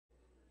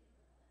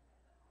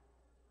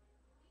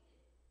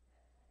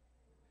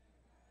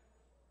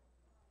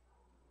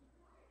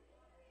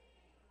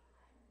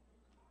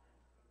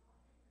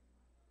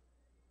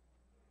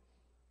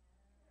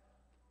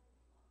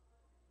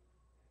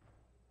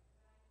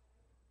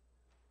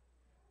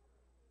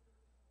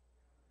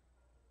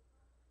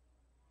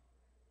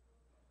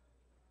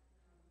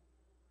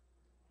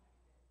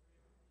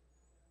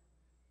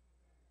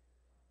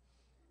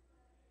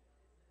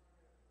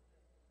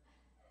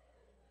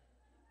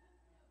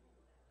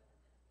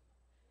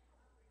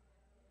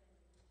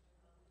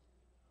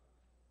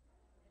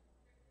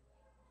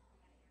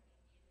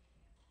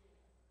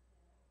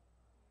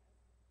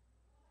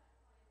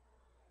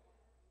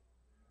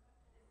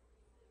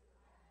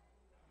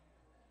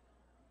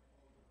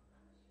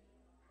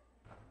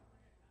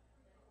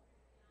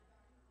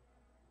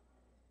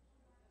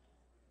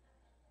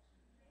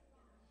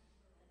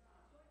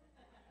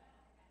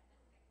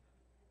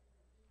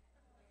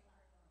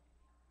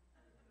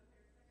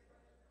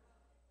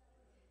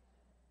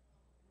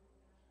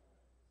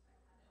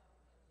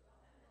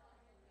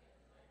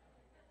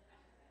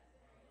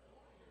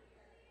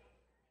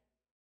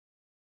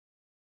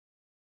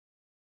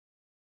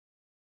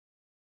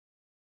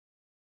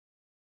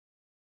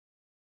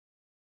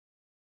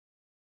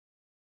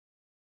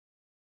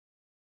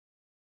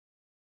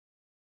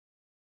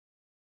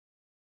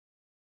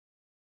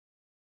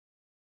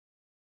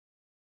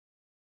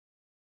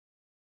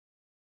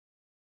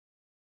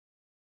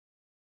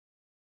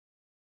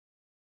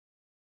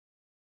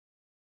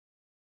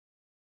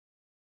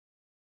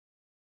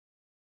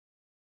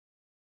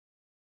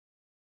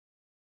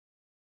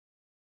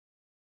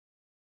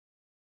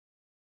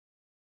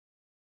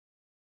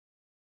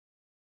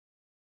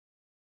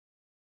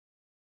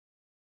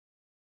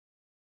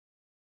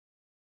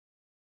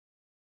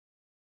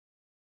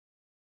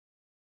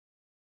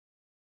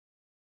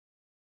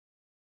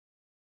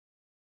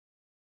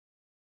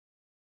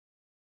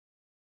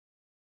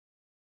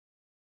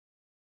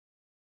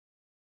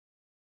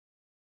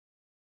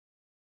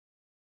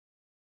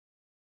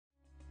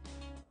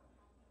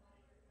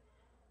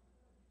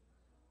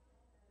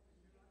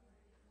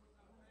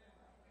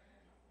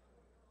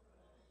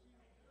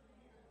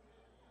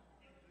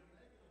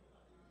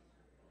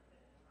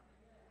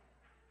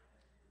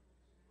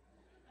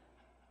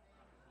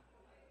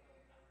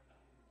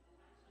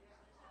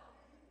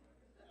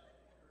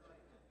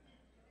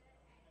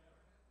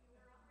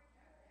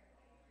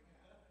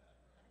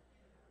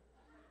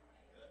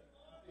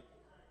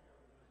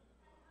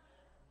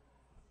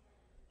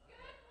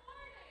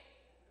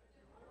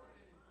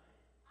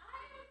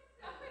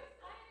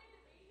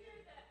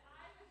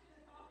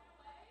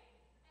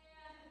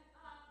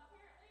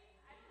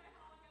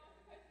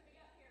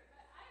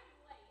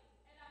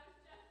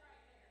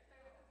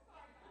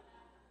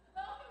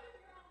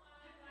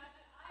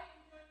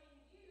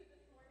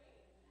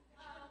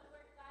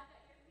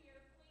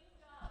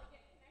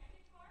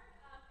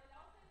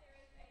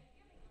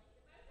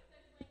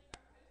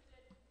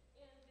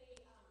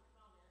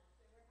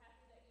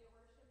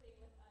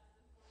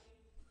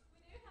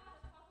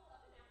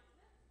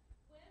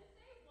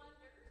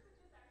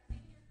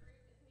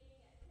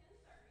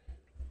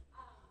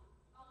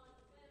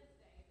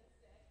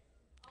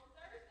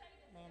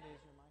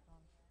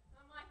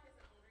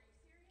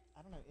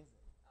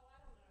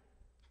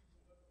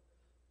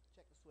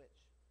switch.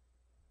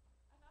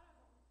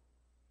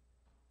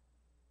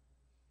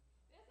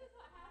 This is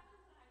what happens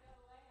when I go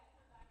away. I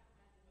come back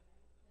and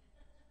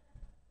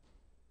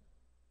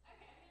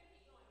okay, I'm going to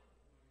keep going.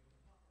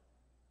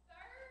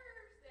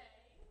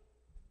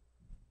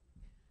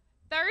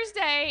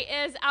 Thursday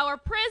is our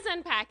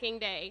prison packing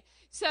day.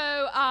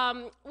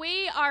 So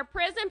we are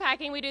prison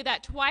packing. We do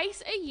that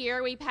twice a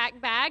year. We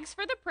pack bags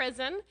for the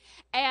prison,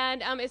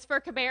 and it's for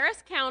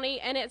Cabarrus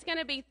County, and it's going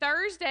to be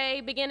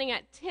Thursday beginning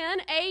at 10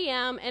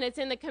 a.m., and it's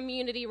in the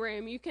community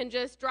room. You can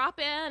just drop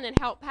in and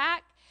help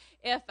pack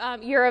if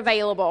you're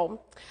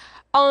available.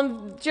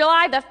 On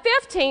July the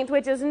 15th,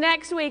 which is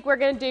next week, we're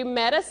going to do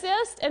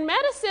MedAssist. And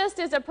MedAssist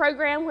is a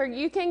program where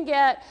you can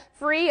get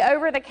free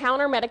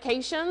over-the-counter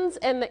medications.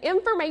 And the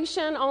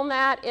information on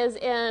that is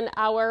in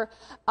our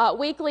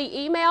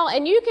weekly email.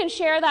 And you can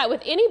share that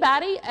with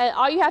anybody.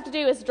 All you have to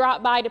do is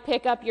drop by to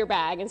pick up your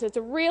bag. And so it's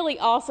a really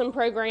awesome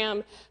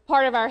program,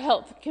 part of our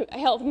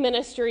health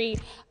ministry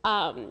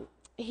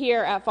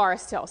here at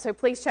Forest Hill. So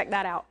please check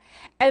that out.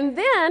 And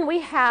then we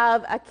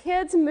have a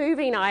kids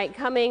movie night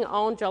coming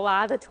on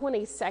July the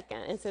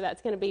 22nd. And so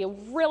that's going to be a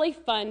really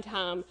fun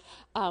time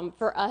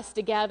for us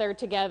to gather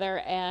together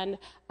and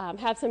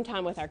have some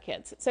time with our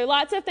kids. So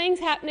lots of things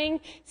happening.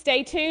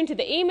 Stay tuned to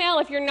the email.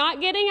 If you're not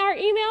getting our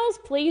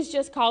emails, please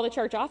just call the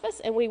church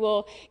office and we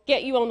will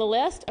get you on the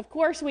list. Of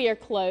course, we are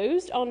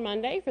closed on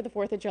Monday for the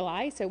 4th of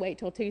July, so wait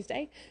till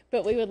Tuesday.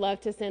 But we would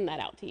love to send that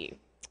out to you.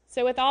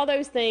 So with all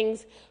those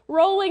things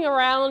rolling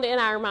around in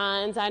our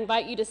minds, I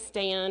invite you to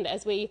stand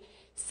as we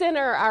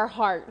center our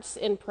hearts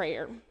in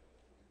prayer.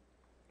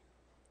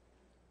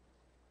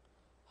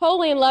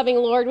 Holy and loving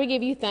Lord, we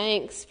give you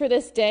thanks for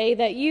this day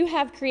that you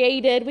have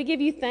created. We give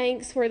you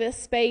thanks for this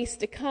space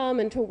to come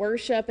and to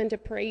worship and to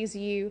praise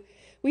you.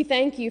 We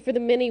thank you for the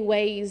many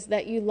ways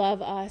that you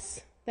love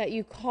us, that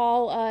you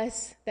call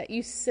us, that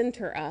you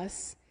center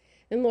us.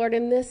 And Lord,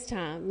 in this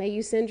time, may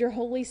you send your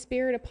Holy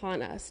Spirit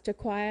upon us to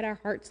quiet our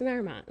hearts and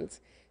our minds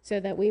so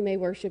that we may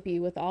worship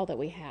you with all that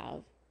we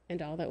have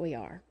and all that we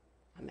are.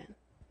 Amen.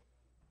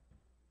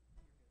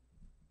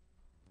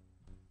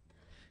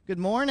 Good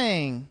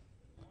morning.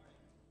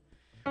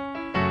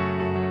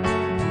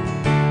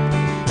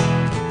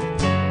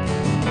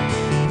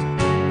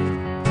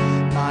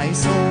 My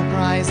soul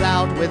cries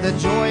out with a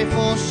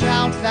joyful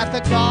shout that the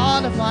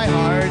God of my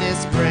heart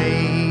is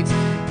great.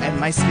 And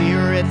my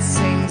spirit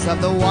sings of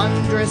the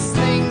wondrous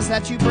things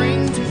that you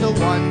bring to the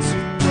ones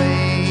who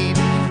wait.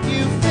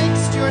 You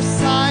fixed your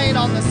sight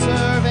on the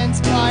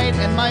servant's plight,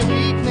 and my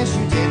weakness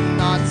you did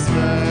not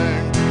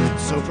spurn.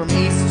 So from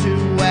east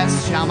to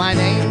west shall my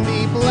name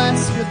be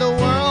blessed, should the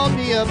world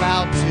be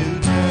about to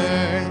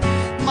turn.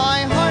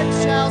 My heart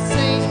shall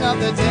sing of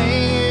the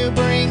day you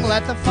bring,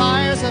 let the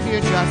fires of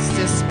your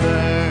justice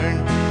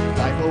burn.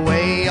 Wipe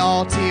away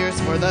all tears,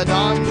 for the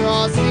dawn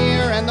draws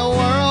near, and the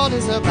world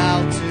is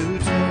about to turn.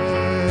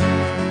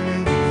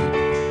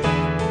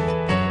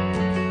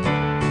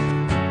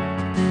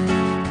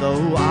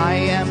 Though I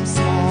am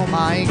small,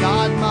 my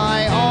God,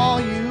 my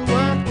all, you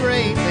work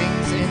great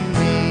things in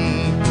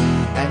me.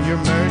 And your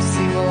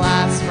mercy will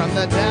last from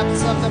the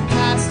depths of the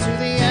past to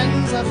the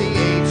ends of the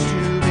age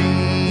to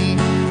be.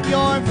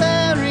 Your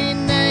very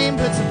name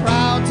puts the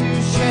proud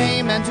to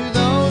shame, and to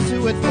those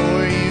who would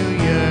for you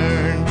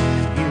yearn.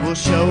 Will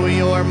show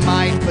your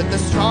might, put the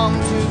strong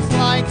to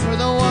flight, for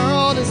the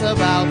world is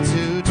about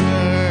to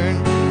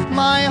turn.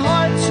 My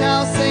heart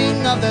shall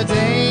sing of the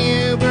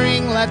day you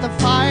bring, let the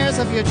fires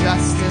of your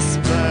justice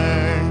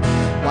burn.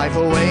 Wipe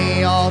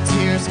away all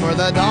tears, for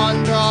the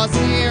dawn draws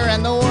near,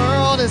 and the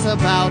world is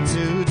about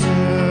to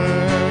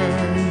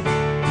turn.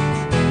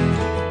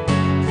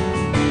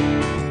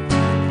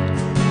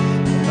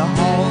 From the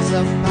halls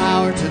of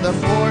power to the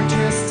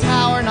fortress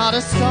tower, not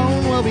a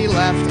stone will be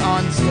left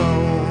on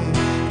stone.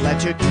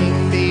 Let your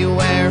king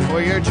beware,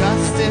 for your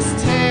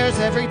justice tears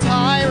every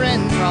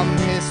tyrant from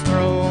his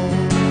throne.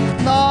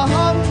 The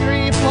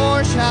hungry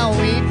poor shall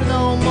weep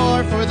no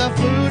more for the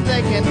food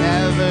they can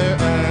never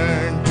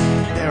earn.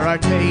 There are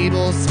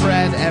tables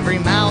spread, every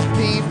mouth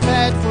be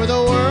fed, for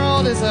the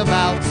world is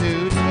about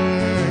to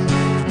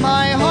turn.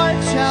 My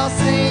heart shall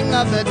sing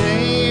of the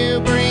day you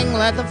bring,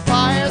 let the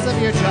fires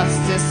of your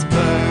justice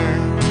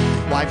burn.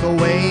 Wipe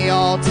away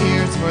all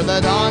tears, for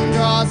the dawn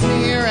draws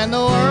near, and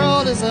the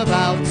world is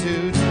about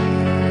to turn.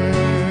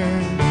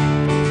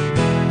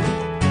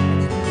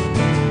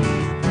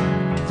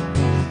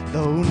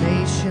 Though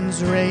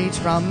nations rage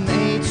from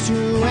age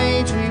to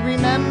age, we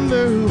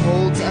remember who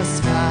holds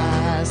us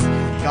fast.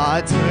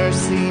 God's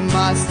mercy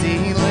must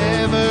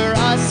deliver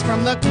us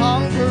from the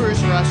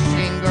conqueror's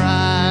rushing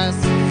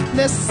grasp.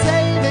 The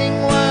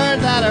saving word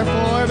that our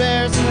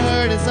forebears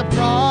heard is a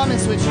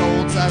promise which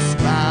holds us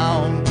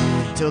bound,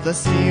 till the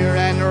spear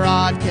and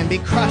rod can be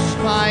crushed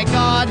by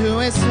God, who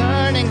is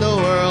turning the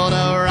world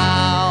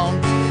around.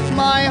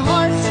 My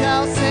heart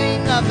shall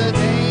sing of the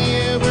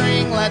day you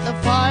bring, let the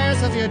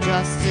fires of your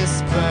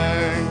justice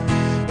burn.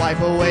 Wipe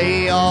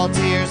away all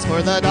tears,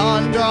 for the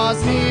dawn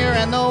draws near,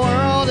 and the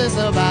world is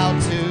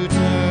about to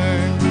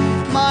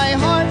turn. My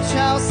heart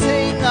shall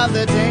sing of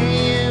the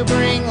day you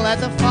bring, let let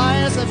the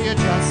fires of your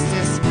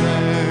justice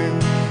burn.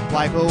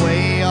 Wipe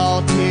away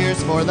all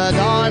tears, for the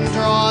dawn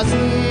draws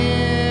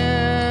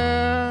near,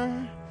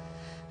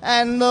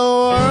 and the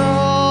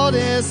world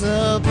is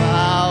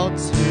about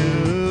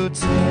to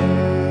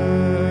turn.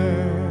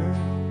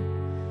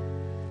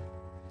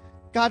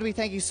 God, we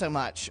thank you so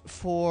much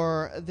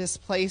for this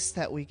place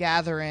that we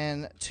gather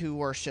in to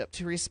worship,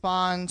 to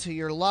respond to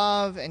your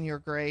love and your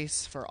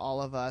grace for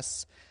all of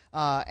us.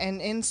 And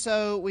in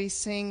so we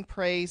sing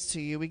praise to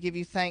you. We give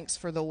you thanks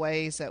for the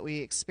ways that we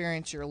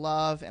experience your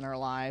love in our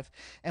life,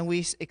 and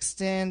we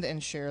extend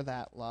and share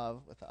that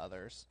love with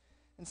others.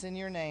 It's in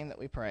your name that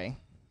we pray.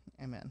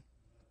 Amen.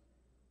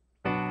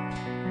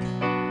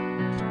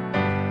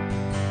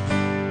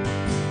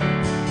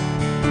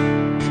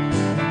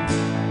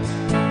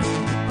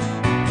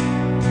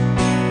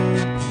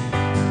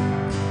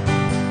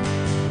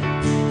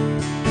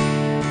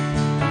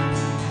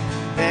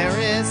 There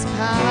is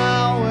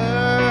power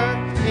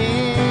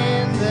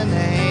in the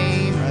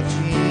name of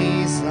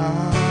Jesus.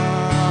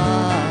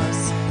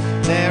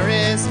 There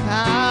is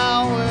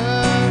power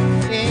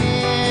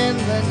in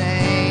the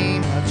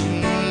name of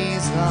Jesus.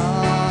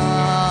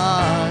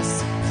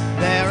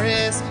 There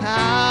is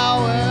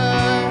power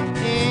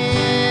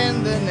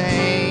in the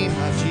name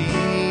of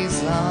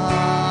Jesus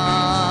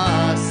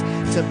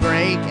to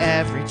break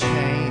every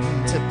chain,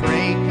 to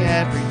break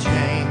every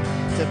chain,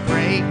 to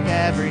break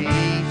every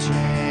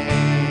chain.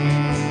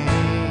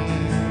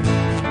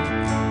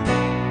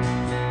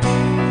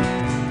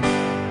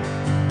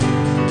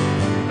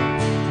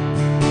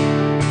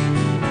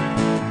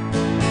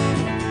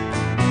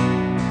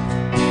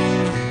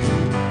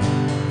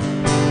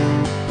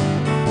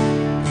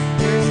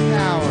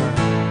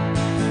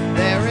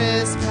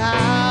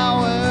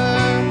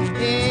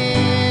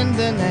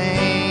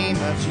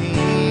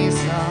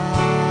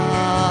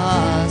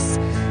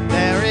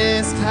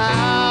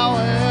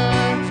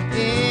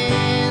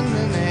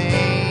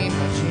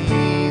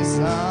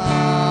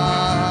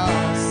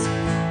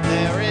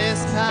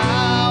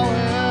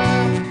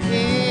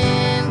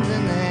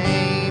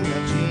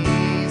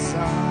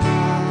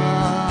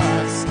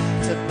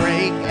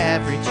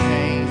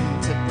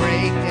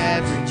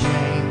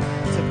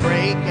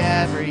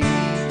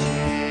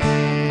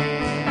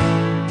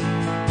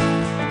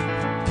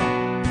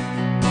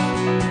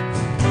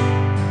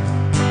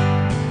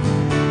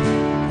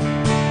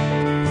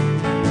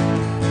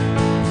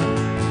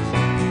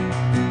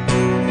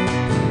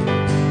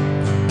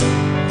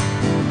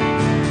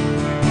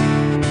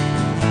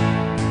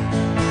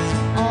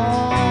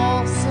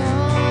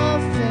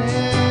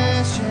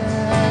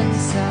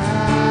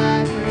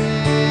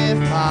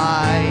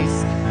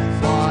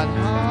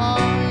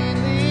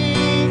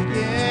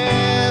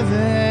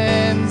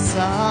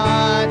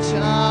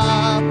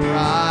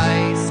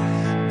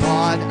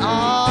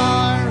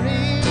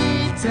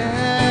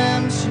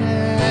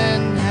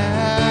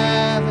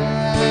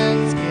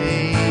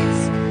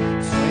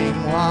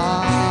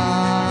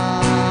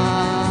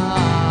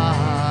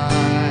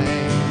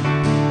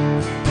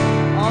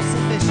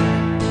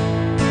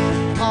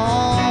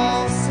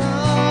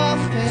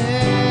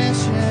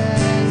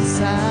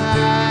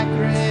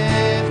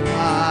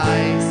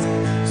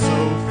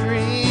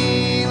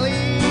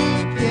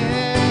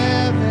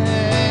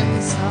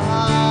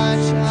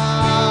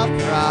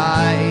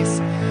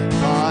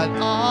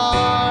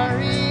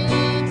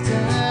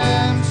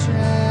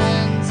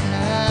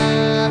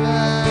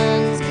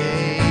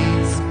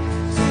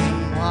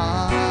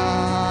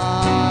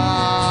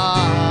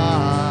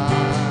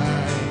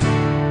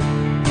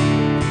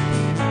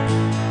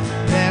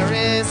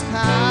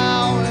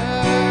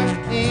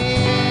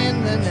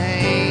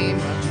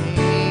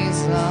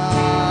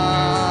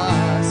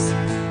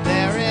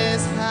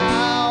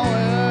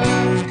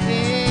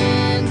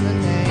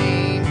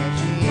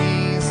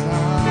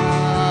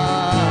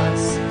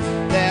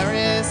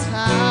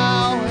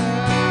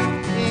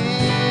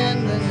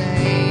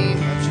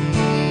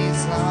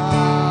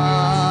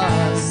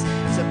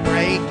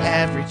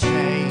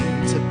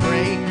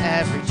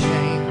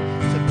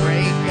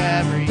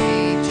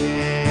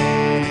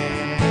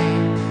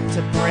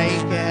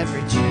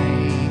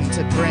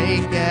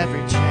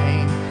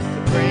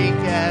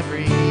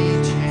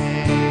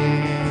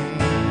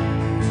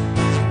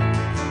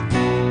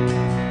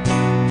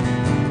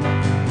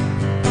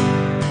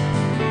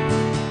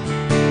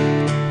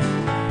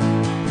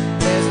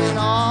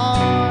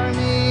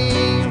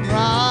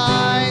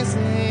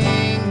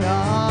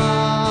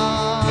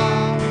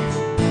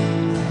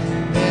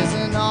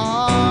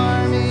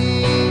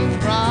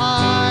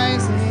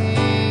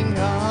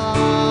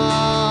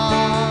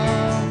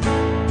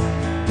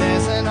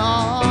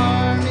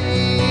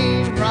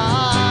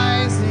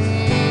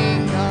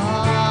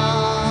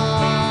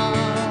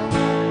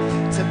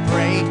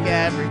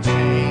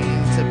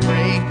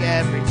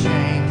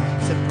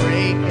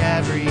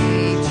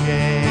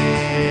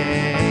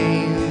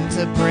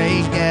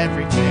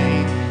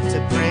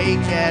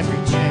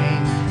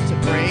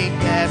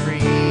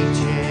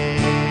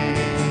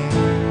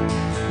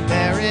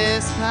 There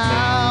is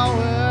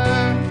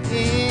power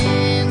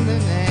in the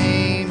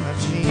name of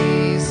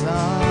Jesus.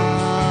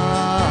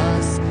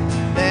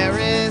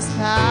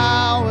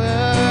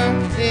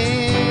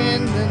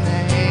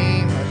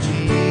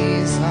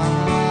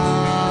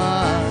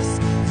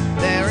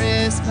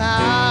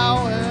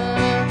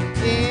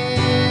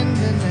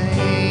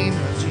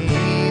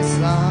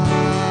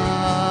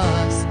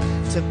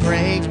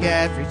 break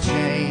every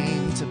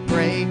chain, to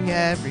break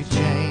every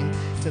chain,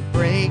 to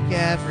break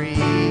every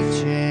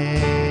chain,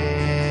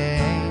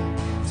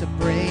 to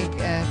break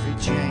every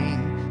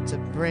chain, to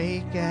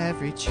break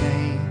every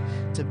chain,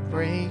 to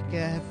break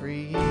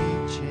every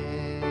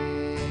chain.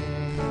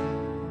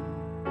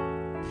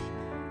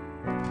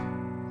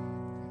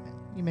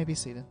 You may be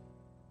seated.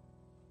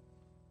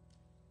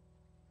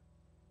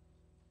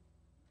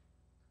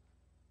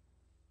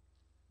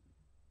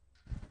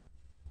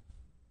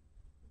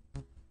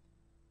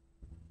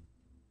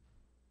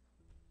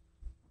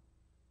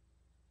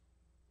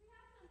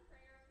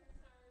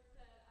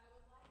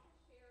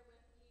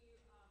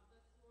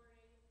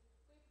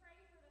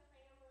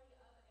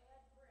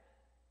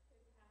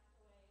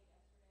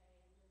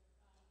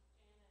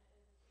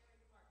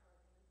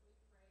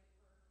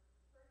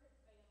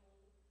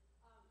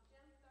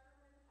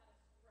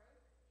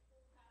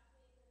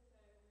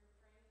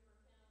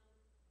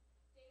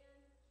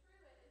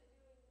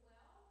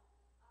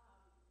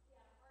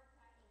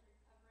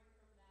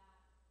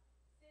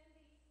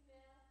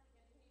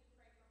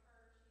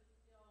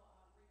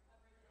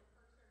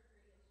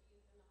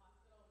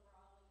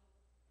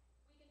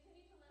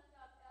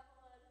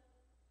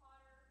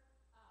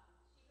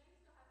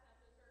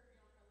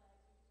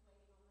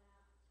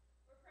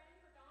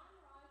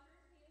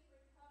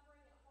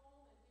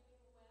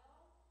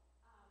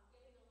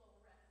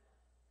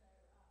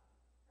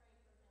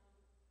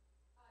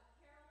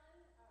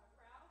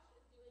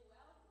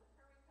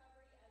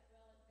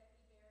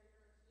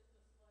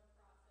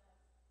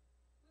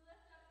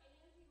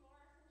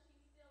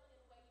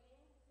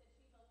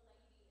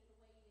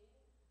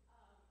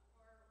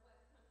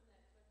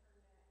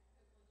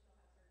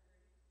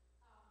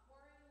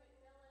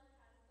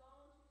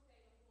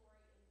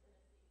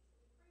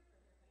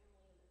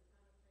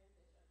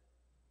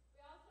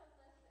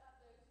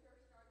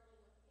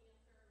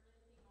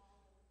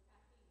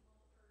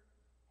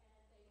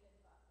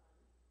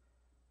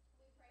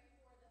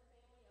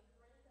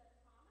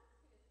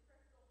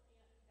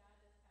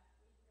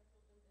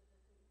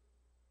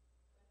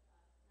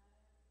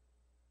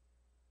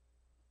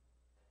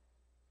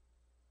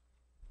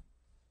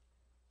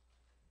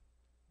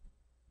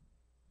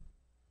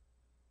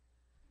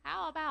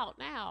 How about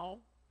now?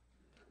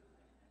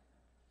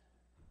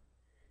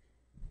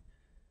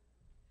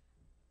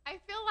 I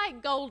feel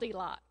like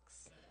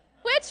Goldilocks.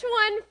 Which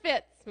one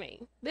fits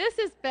me? This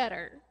is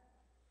better.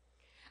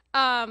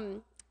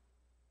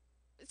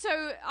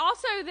 So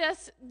also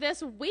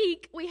this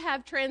week we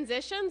have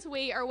transitions.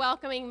 We are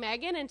welcoming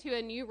Megan into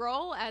a new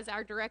role as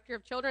our Director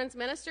of Children's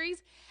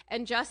Ministries,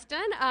 and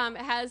Justin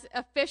has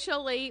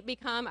officially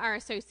become our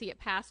Associate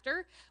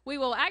Pastor. We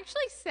will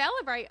actually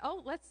celebrate.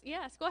 Oh,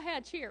 yes, go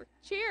ahead, cheer,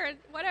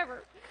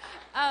 whatever.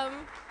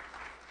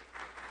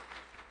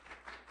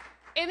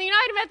 In the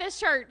United Methodist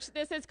Church,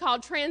 this is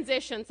called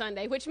Transition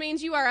Sunday, which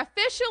means you are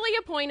officially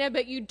appointed,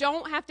 but you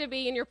don't have to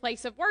be in your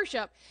place of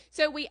worship.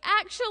 So we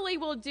actually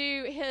will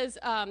do his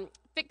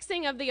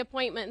fixing of the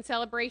appointment and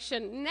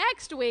celebration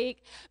next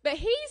week, but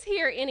he's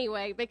here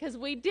anyway because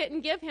we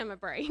didn't give him a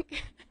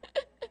break.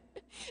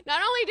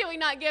 Not only did we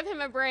not give him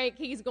a break,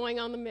 he's going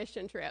on the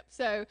mission trip.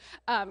 So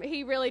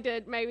he really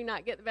did maybe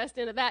not get the best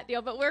end of that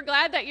deal, but we're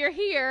glad that you're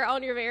here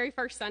on your very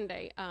first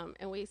Sunday,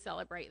 and we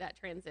celebrate that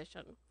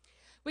transition.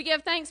 We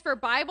give thanks for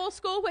Bible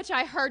school, which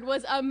I heard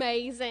was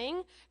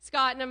amazing.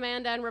 Scott and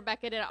Amanda and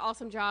Rebecca did an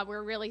awesome job.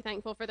 We're really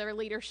thankful for their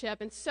leadership,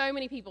 and so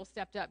many people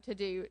stepped up to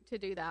do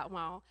that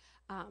while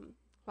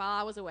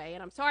I was away.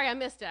 And I'm sorry I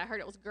missed it. I heard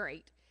it was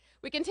great.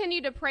 We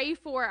continue to pray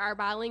for our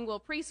bilingual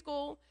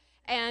preschool.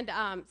 And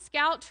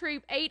Scout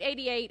Troop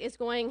 888 is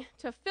going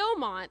to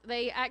Philmont.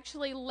 They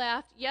actually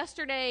left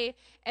yesterday,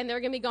 and they're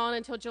going to be gone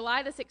until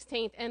July the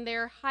 16th, and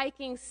they're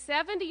hiking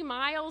 70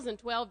 miles in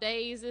 12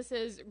 days. This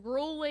is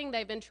grueling.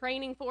 They've been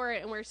training for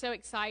it, and we're so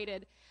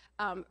excited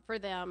for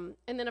them.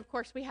 And then, of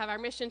course, we have our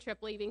mission trip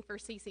leaving for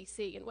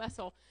CCC, and Wes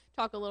will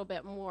talk a little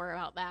bit more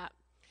about that.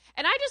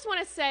 And I just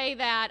want to say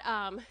that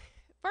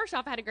first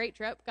off, I had a great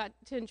trip, got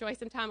to enjoy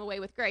some time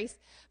away with Grace.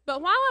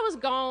 But while I was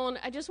gone,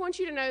 I just want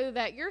you to know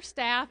that your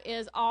staff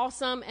is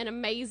awesome and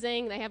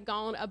amazing. They have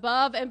gone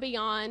above and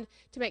beyond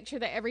to make sure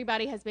that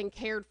everybody has been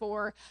cared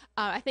for.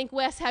 I think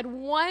Wes had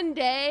one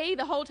day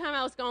the whole time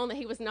I was gone that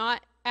he was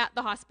not at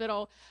the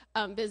hospital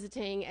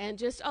visiting, and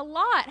just a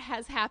lot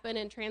has happened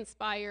and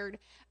transpired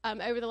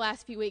over the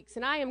last few weeks,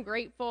 and I am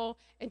grateful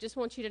and just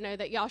want you to know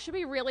that y'all should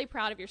be really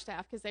proud of your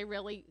staff because they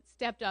really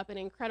stepped up in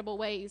incredible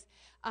ways.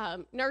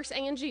 Nurse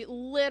Angie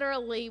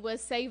literally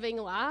was saving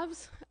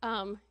lives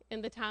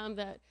in the time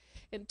that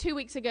 2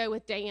 weeks ago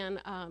with Dan,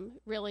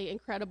 really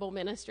incredible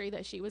ministry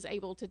that she was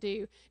able to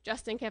do.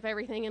 Justin kept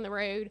everything in the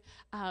road.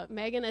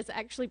 Megan has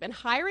actually been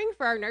hiring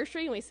for our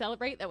nursery, and we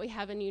celebrate that we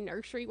have a new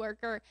nursery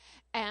worker.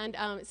 And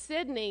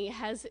Sydney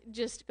has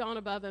just gone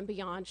above and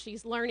beyond.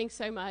 She's learning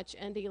so much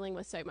and dealing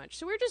with so much.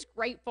 So we're just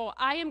grateful.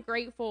 I am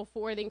grateful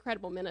for the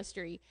incredible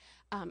ministry,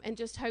 and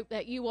just hope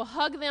that you will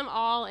hug them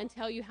all and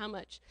tell you how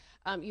much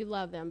you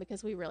love them,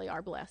 because we really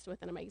are blessed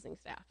with an amazing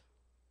staff.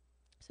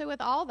 So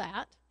with all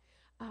that,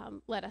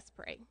 let us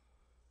pray.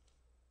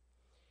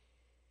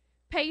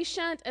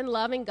 Patient and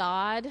loving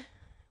God,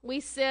 we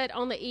sit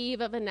on the eve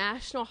of a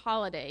national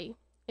holiday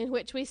in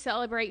which we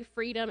celebrate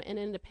freedom and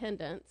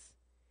independence.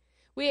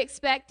 We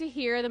expect to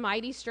hear the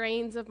mighty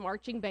strains of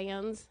marching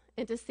bands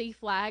and to see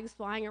flags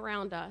flying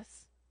around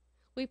us.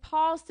 We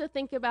pause to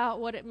think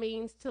about what it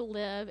means to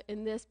live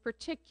in this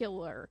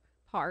particular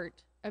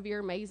part of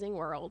your amazing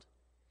world.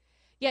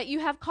 Yet you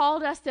have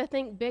called us to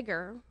think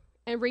bigger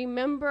and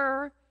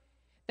remember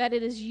that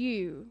it is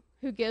you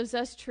who gives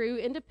us true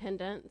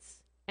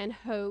independence and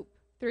hope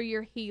through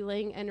your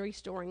healing and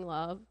restoring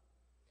love.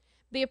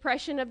 The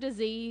oppression of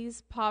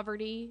disease,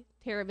 poverty,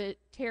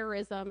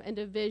 terrorism, and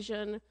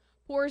division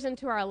pours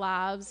into our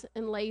lives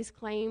and lays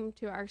claim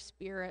to our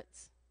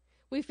spirits.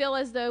 We feel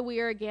as though we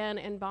are again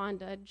in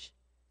bondage.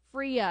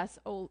 Free us,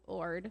 O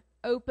Lord.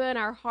 Open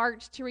our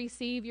hearts to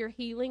receive your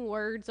healing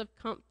words of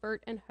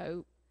comfort and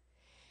hope.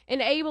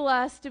 Enable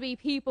us to be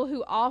people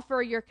who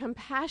offer your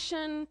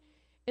compassion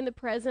in the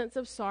presence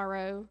of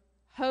sorrow,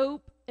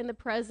 hope in the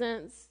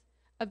presence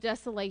of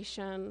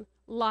desolation,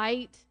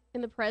 light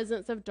in the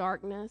presence of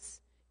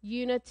darkness,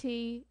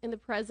 unity in the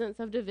presence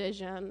of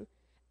division,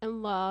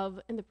 and love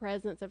in the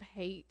presence of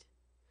hate.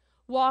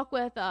 Walk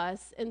with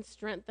us and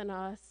strengthen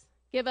us.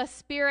 Give us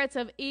spirits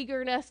of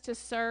eagerness to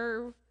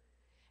serve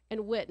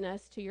and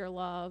witness to your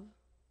love.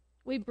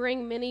 We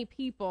bring many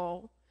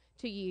people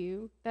to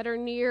you that are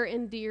near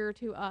and dear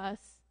to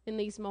us in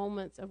these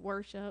moments of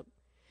worship.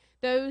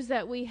 Those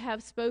that we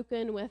have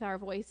spoken with our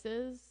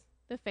voices,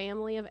 the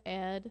family of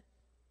Ed,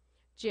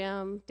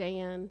 Jim,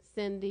 Dan,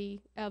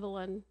 Cindy,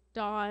 Evelyn,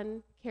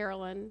 Dawn,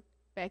 Carolyn,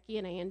 Becky,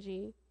 and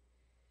Angie.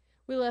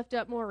 We lift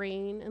up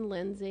Maureen and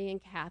Lindsay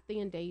and Kathy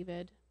and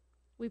David.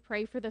 We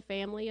pray for the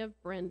family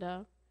of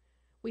Brenda.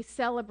 We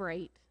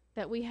celebrate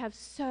that we have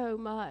so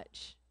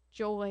much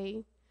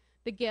joy,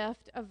 the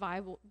gift of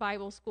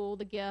Bible school,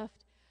 the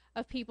gift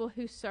of people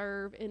who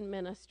serve in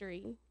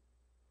ministry.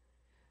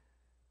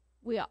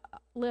 We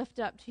lift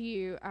up to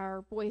you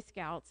our Boy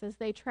Scouts as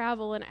they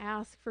travel and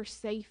ask for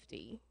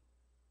safety.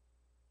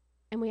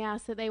 And we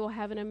ask that they will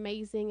have an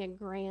amazing and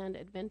grand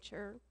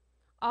adventure.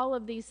 All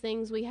of these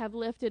things we have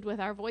lifted with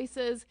our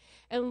voices.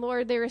 And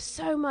Lord, there is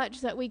so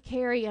much that we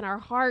carry in our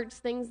hearts,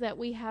 things that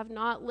we have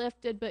not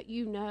lifted, but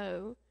you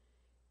know.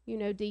 You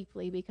know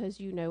deeply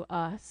because you know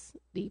us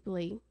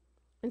deeply.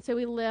 And so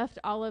we lift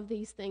all of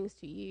these things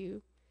to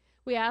you.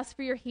 We ask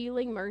for your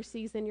healing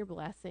mercies and your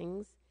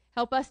blessings.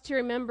 Help us to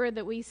remember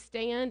that we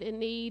stand in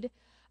need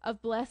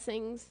of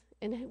blessings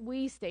and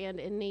we stand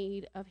in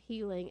need of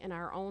healing in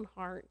our own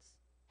hearts.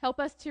 Help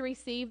us to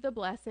receive the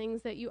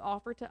blessings that you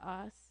offer to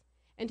us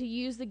and to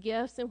use the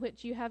gifts in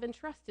which you have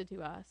entrusted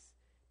to us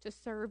to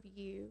serve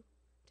you,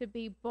 to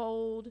be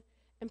bold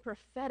and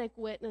prophetic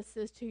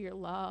witnesses to your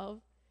love,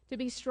 to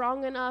be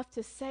strong enough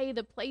to say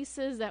the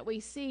places that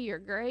we see your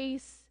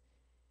grace,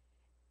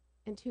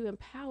 and to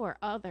empower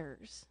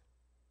others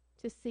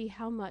to see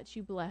how much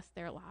you bless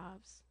their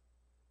lives.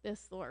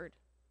 This, Lord,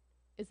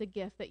 is a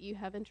gift that you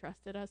have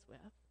entrusted us with.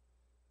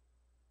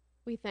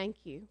 We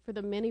thank you for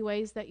the many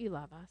ways that you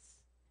love us,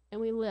 and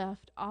we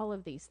lift all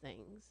of these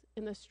things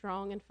in the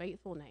strong and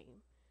faithful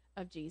name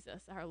of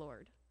Jesus, our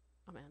Lord.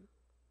 Amen.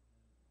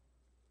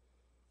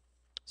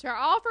 So our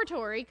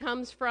offertory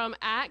comes from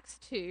Acts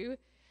 2,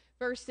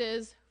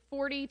 verses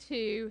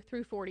 42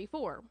 through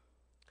 44.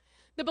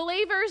 The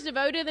believers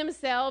devoted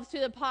themselves to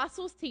the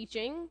apostles'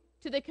 teaching,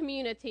 to the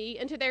community,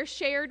 and to their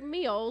shared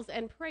meals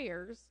and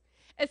prayers.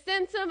 A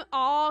sense of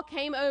awe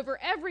came over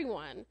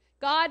everyone.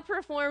 God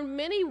performed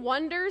many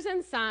wonders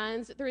and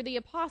signs through the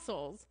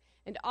apostles,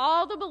 and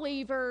all the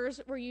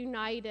believers were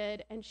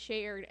united and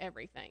shared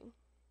everything.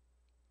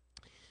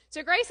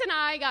 So Grace and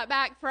I got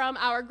back from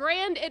our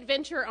grand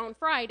adventure on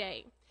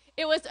Friday.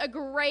 It was a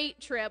great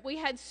trip. We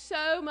had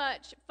so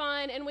much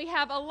fun, and we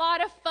have a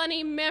lot of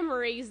funny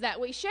memories that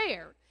we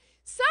share.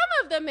 Some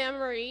of the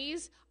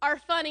memories are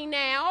funny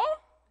now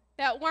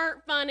that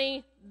weren't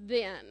funny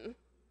then.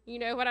 You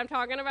know what I'm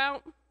talking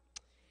about?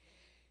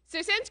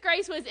 So since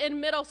Grace was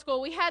in middle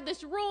school, we had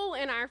this rule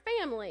in our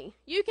family.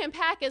 You can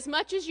pack as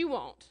much as you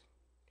want,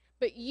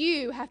 but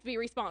you have to be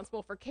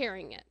responsible for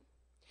carrying it.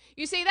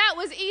 You see, that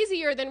was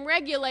easier than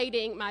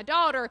regulating my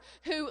daughter,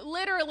 who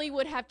literally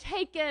would have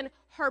taken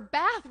her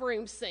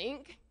bathroom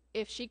sink,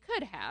 if she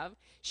could have.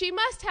 She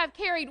must have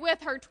carried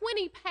with her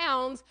 20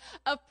 pounds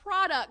of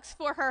products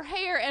for her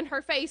hair and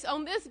her face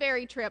on this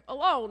very trip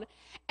alone.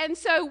 And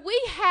so we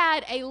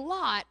had a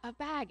lot of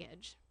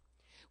baggage.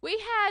 We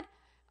had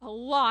a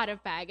lot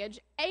of baggage,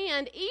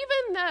 and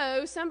even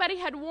though somebody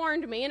had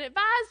warned me and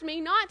advised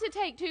me not to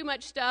take too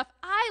much stuff,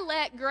 I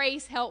let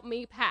Grace help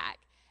me pack,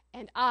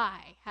 and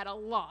I had a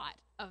lot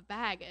of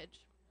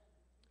baggage.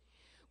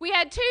 We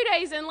had 2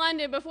 days in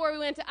London before we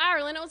went to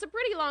Ireland. It was a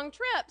pretty long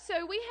trip,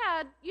 so we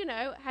had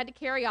to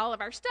carry all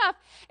of our stuff.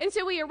 And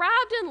so we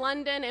arrived in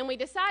London, and we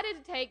decided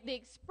to take the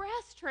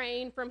express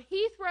train from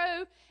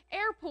Heathrow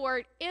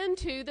Airport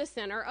into the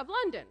center of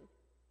London.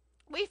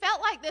 we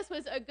felt like this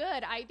was a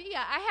good idea.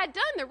 I had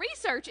done the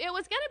research. It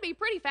was going to be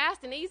pretty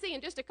fast and easy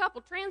and just a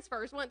couple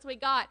transfers once we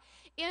got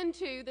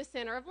into the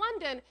center of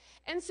London.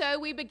 And so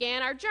we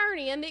began our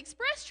journey. And the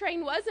express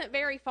train wasn't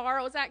very far.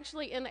 It was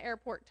actually in the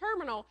airport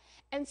terminal.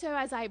 And so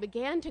as I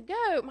began to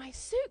go, my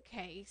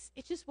suitcase,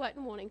 it just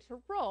wasn't wanting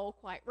to roll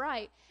quite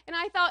right. And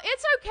I thought,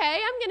 it's okay.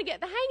 I'm going to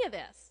get the hang of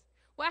this.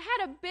 Well, I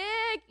had a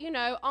big,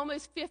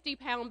 almost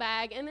 50-pound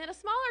bag and then a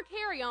smaller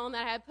carry-on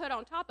that I had put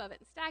on top of it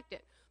and stacked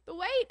it. The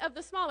weight of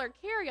the smaller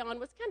carry-on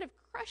was kind of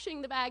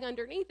crushing the bag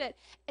underneath it,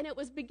 and it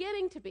was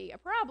beginning to be a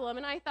problem.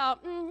 And I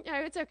thought, no,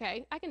 it's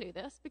okay. I can do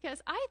this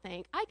because I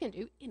think I can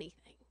do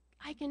anything.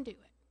 I can do it.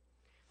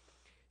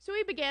 So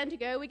we began to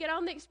go. We get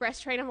on the express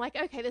train. I'm like,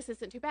 okay, this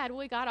isn't too bad. Well,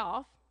 we got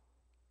off.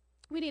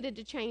 We needed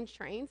to change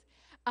trains,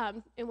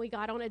 and we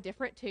got on a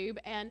different tube.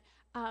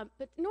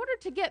 But in order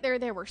to get there,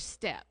 there were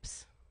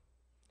steps,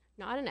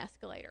 not an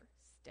escalator,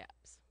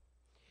 steps.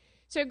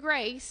 So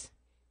Grace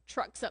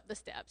trucks up the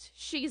steps.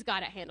 She's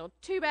got it handled.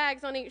 2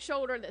 bags on each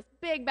shoulder, this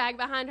big bag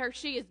behind her.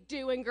 She is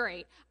doing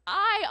great.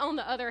 I, on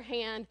the other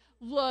hand,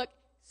 look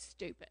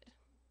stupid.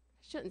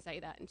 I shouldn't say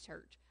that in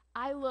church.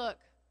 I look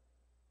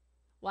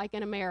like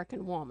an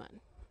American woman.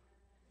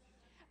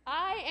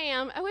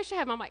 I wish I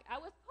had my mic. I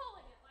was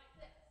pulling it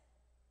like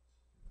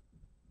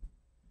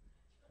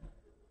this.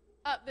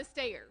 Up the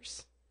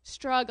stairs,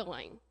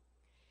 struggling.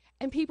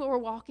 And people were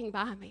walking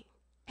by me,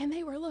 and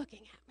they were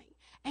looking at me.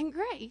 And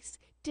Grace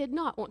did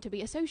not want to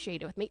be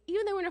associated with me,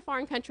 even though we're in a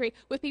foreign country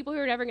with people who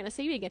are never going to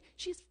see me again.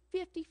 She's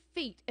 50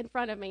 feet in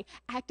front of me,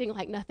 acting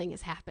like nothing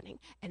is happening,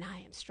 and I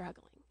am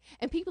struggling.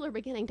 And people are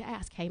beginning to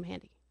ask, hey,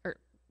 Mandy,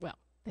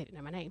 they didn't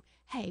know my name,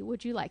 hey,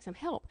 would you like some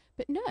help?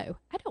 But no,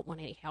 I don't want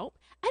any help.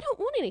 I don't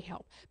want any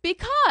help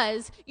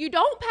because you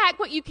don't pack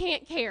what you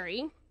can't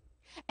carry.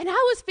 And I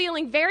was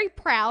feeling very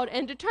proud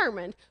and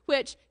determined,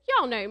 which,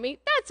 y'all know me,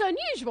 that's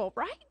unusual,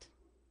 right?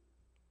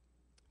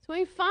 So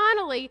we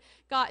finally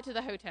got to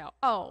the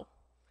hotel.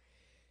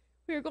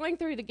 We were going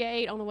through the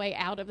gate on the way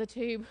out of the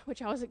tube,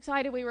 which I was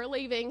excited we were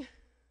leaving.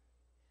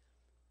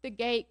 The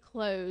gate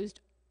closed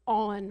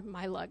on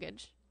my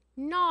luggage,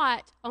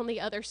 not on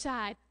the other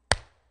side,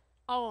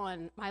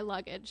 on my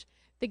luggage.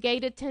 The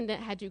gate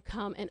attendant had to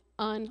come and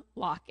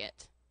unlock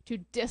it to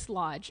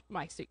dislodge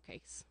my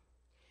suitcase.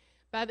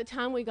 By the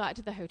time we got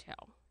to the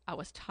hotel, I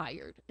was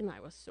tired and I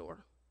was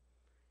sore.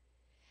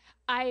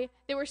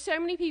 There were so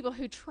many people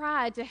who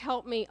tried to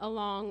help me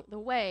along the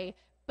way,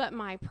 but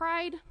my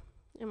pride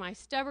and my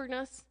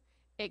stubbornness,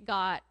 it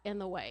got in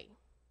the way.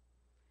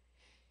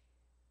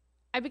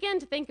 I began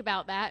to think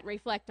about that and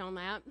reflect on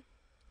that,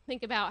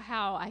 think about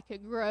how I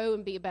could grow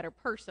and be a better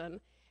person.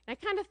 And I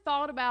kind of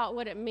thought about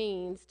what it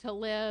means to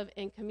live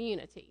in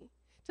community.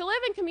 To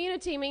live in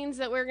community means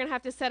that we're going to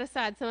have to set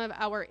aside some of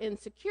our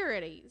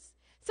insecurities.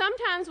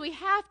 Sometimes we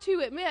have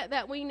to admit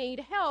that we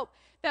need help,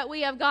 that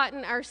we have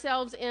gotten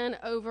ourselves in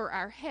over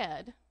our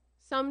head.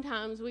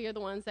 Sometimes we are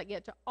the ones that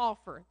get to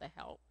offer the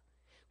help.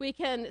 We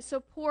can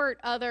support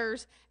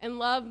others and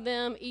love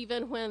them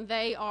even when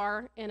they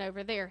are in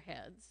over their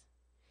heads.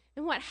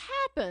 And what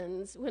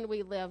happens when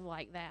we live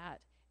like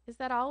that is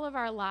that all of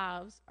our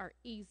lives are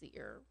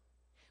easier.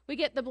 We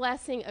get the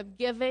blessing of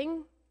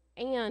giving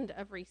and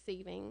of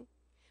receiving.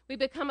 We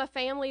become a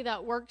family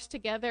that works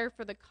together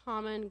for the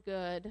common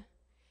good.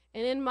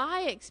 And in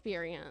my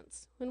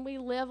experience, when we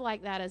live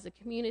like that as a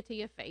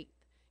community of faith,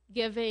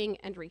 giving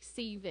and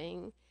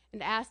receiving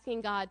and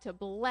asking God to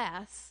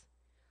bless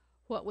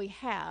what we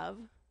have,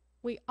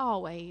 we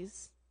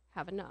always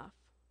have enough.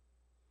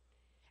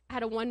 I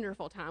had a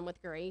wonderful time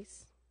with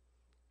Grace.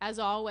 As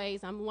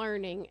always, I'm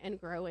learning and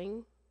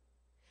growing.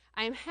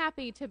 I am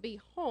happy to be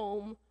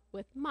home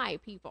with my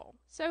people.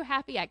 So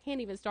happy I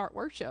can't even start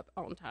worship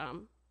on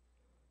time.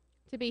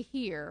 To be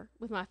here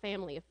with my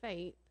family of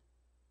faith.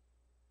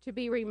 To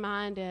be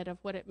reminded of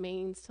what it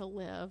means to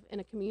live in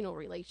a communal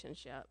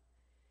relationship.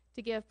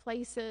 To give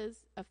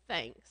places of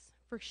thanks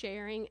for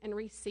sharing and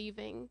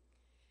receiving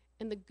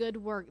and the good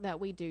work that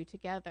we do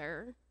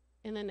together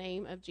in the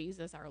name of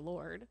Jesus our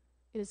Lord.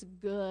 It is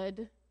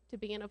good to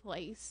be in a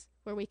place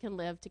where we can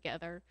live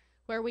together,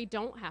 where we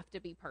don't have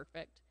to be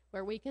perfect,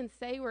 where we can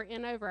say we're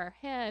in over our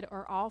head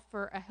or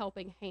offer a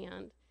helping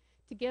hand,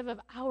 to give of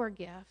our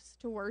gifts,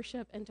 to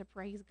worship and to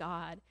praise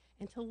God,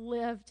 and to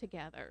live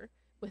together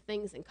with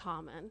things in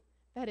common.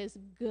 That is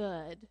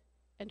good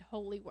and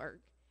holy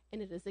work,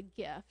 and it is a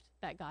gift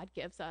that God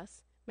gives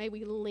us. May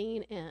we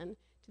lean in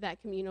to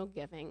that communal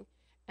giving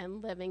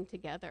and living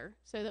together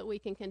so that we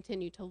can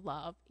continue to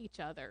love each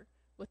other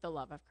with the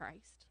love of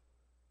Christ.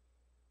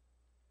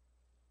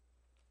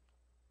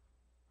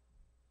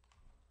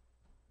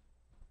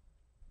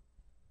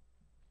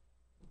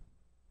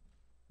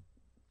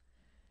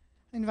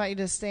 I invite you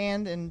to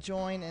stand and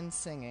join in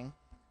singing.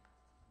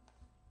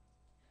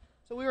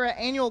 So we were at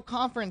annual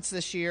conference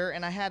this year,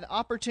 and I had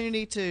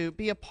opportunity to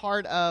be a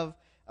part of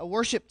a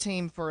worship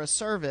team for a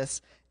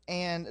service.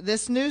 And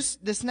this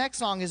next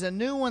song is a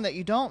new one that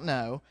you don't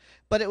know,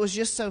 but it was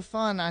just so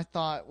fun. I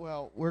thought,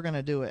 well, we're going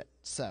to do it.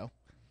 So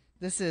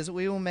this is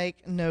 "We Will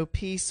Make No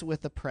Peace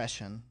with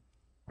Oppression."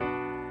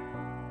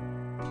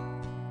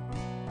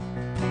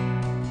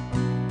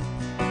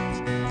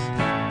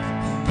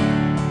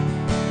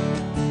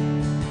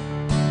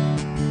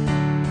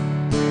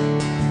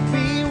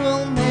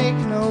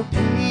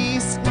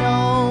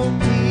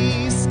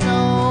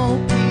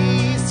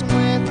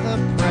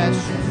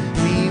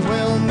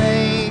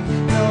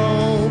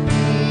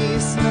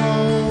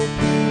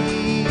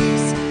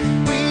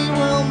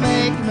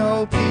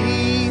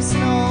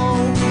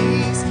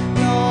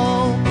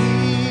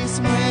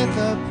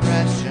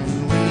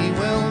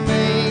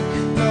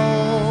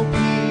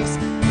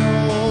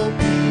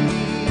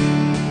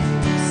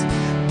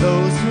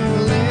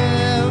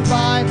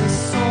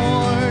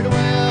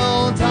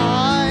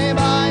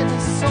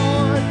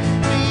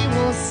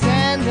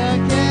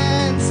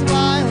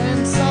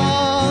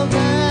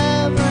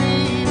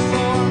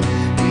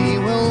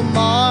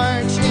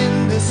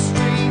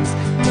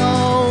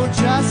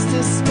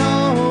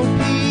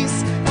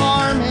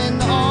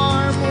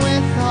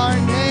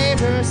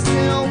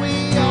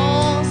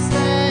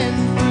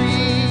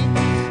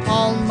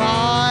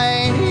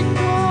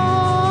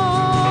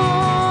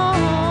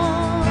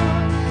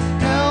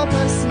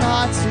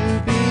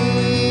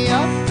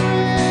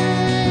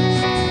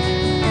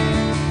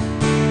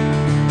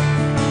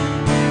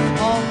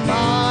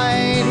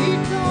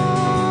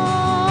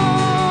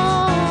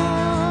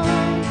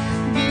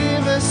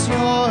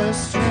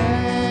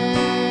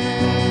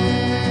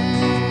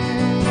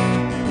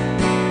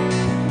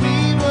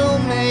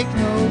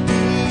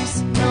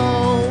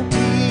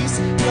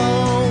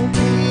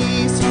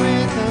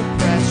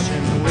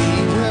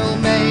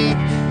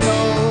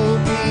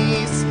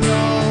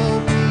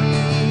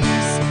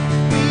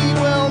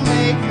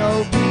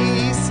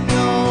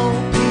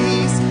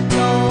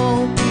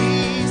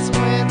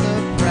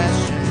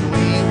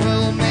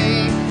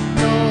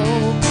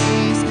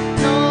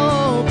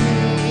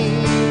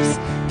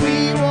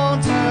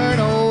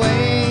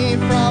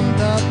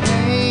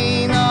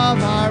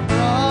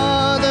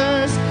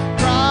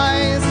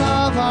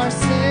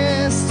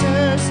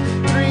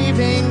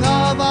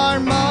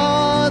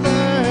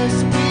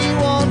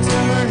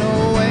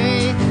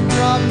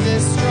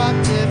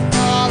 corrupted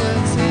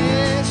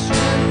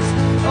politicians,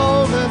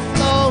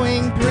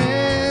 overflowing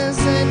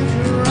prison,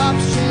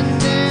 corruption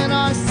in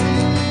our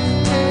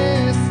systems.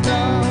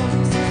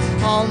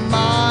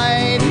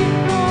 Almighty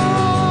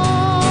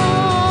God,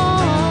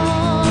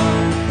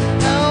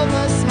 help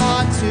us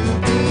not to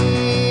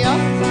be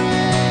afraid.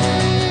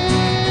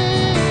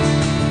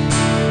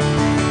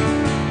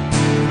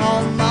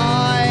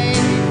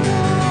 Almighty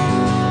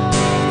God,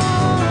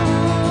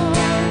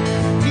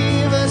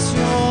 give us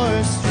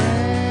your strength.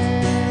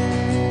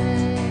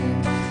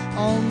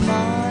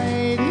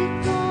 Almighty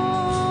God,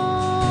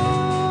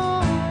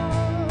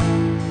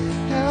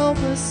 help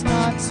us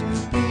not to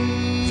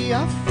be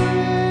afraid.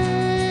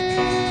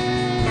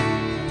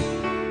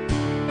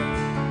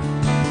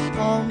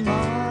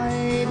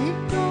 Almighty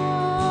God,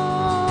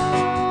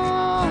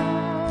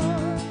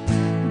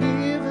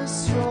 give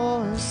us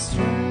your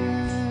strength.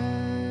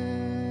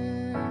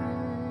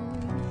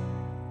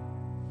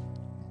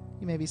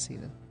 You may be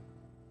seated.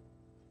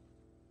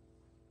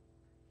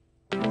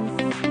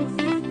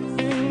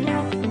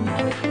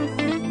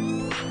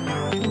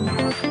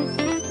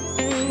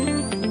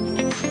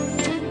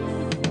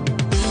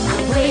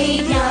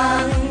 Wake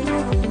up,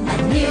 a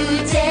new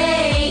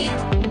day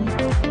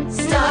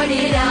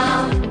started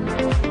out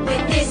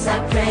with this I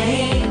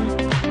pray.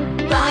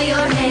 By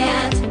your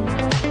hand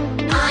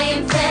I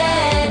am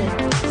fed.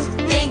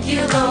 Thank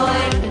you,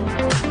 Lord,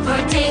 for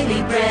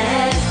daily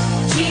bread.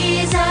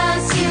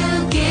 Jesus, you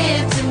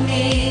give to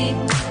me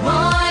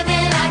more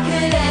than I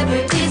could ever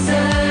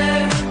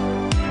deserve.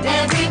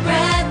 Every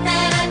breath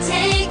that I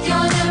take,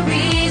 you're the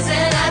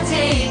reason I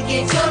take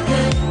it. You're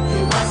good,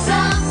 you are so,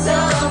 so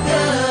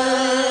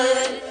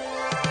good.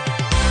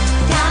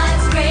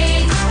 God's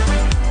great,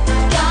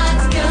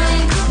 God's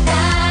good.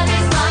 That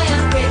is why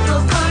I'm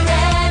grateful for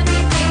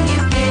everything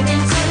you've given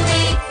to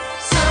me.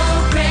 So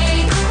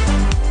great,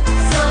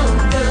 so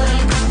good.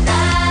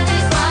 That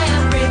is why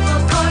I'm grateful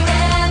for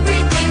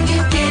everything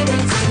you've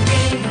given to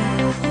me.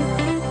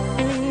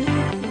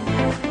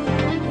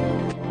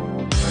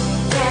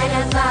 Bread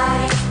of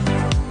life,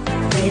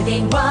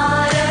 living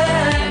water,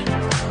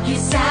 you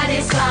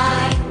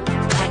satisfy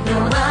like no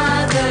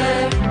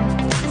other.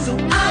 So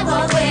I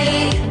won't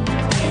wait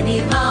any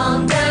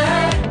longer.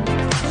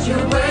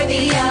 You're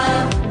worthy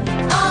of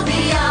all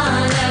the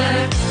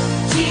honor.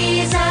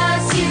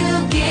 Jesus, you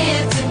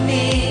give to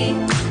me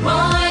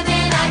more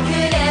than I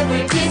could ever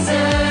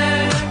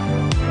deserve.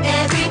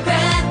 Every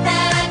breath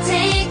that I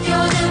take,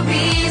 you're the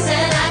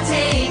reason I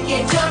take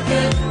it. You're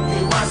good,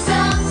 you are so,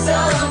 so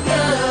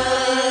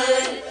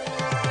good.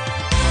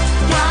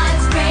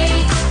 God's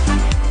great,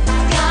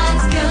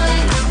 God's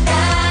good.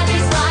 That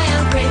is why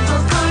I'm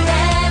grateful for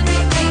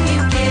everything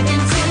you've given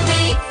to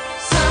me.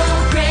 So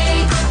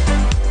great,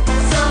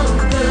 so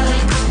good.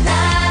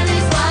 That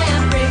is why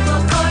I'm grateful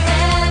for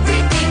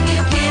everything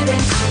you've given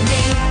to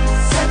me.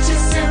 Such a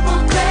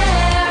simple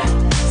prayer,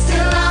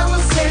 still I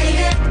will say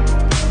it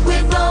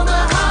with all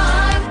my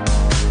heart.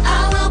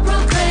 I will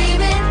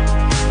proclaim it.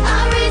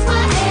 I raise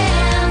my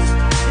hands,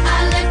 I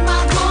lift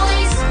my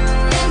voice,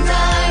 and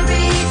I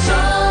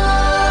rejoice.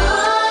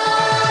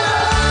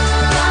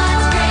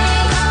 God's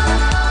great,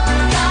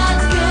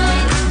 God's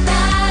good.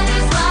 That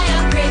is why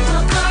I'm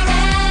grateful for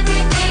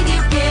everything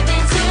you've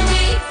given to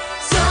me.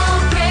 So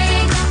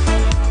great,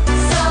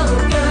 so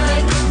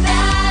good.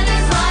 That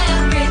is why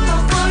I'm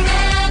grateful for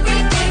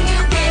everything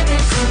you've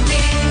given to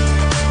me.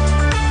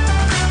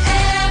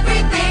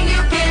 Everything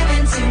you've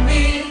given to me.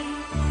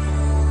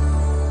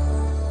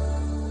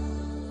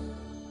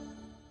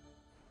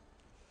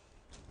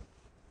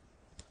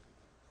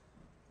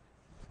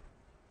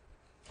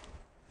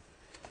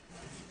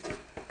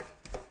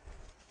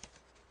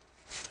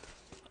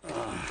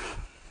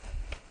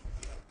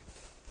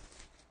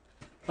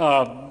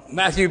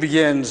 Matthew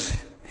begins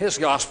his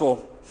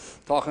gospel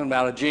talking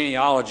about a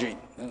genealogy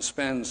and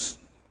spends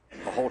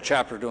a whole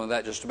chapter doing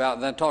that just about,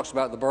 and then talks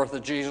about the birth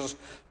of Jesus,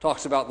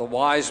 talks about the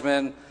wise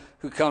men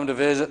who come to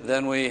visit.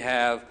 Then we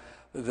have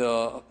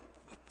the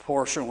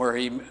portion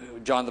where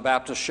John the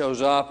Baptist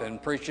shows up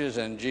and preaches,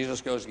 and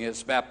Jesus goes and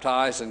gets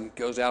baptized and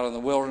goes out in the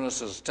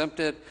wilderness as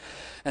tempted.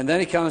 And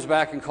then he comes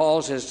back and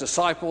calls his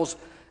disciples.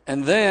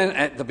 And then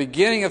at the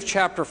beginning of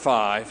chapter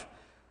 5,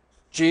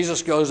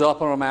 Jesus goes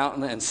up on a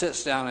mountain and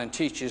sits down and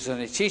teaches. And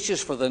he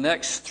teaches for the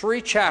next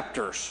 3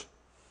 chapters,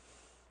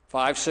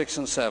 5, 6,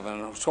 and 7.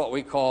 It's what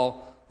we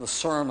call the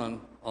Sermon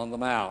on the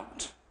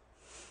Mount.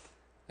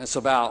 It's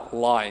about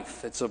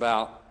life. It's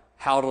about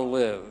how to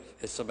live.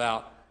 It's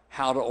about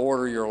how to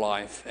order your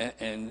life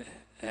and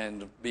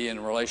be in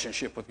a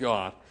relationship with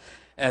God.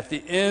 At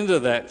the end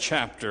of that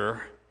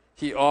chapter,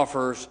 he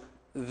offers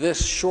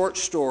this short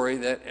story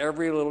that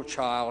every little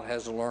child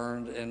has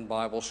learned in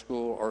Bible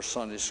school or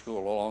Sunday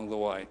school along the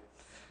way.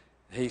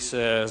 He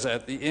says,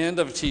 at the end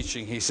of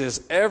teaching, he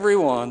says,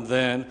 everyone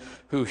then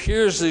who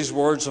hears these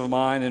words of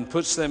mine and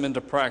puts them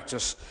into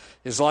practice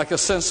is like a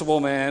sensible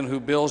man who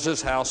builds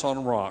his house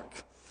on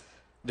rock.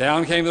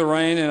 Down came the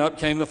rain and up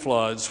came the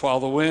floods, while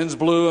the winds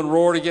blew and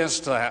roared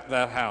against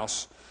that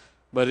house.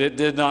 But it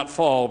did not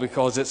fall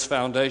because its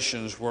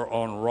foundations were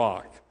on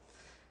rock.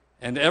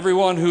 And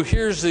everyone who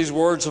hears these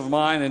words of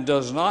mine and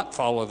does not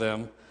follow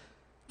them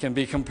can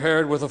be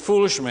compared with a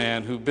foolish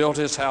man who built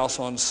his house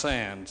on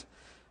sand.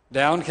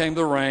 Down came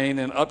the rain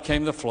and up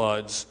came the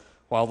floods,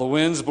 while the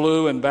winds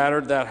blew and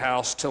battered that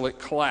house till it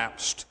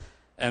collapsed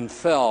and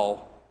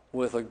fell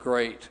with a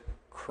great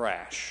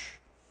crash.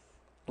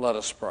 Let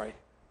us pray.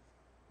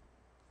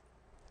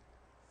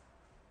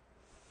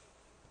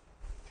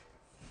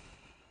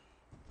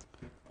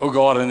 Oh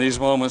God, in these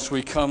moments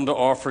we come to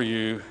offer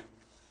you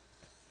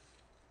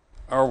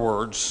our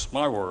words,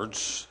 my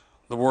words,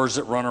 the words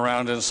that run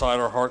around inside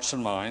our hearts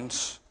and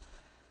minds.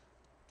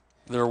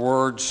 They're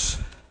words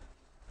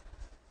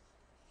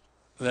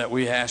that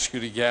we ask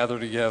you to gather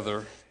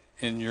together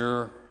in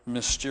your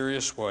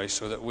mysterious way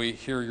so that we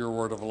hear your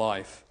word of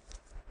life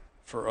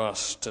for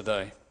us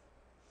today.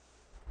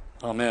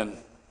 Amen.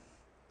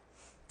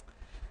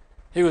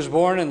 He was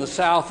born in the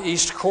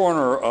southeast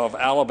corner of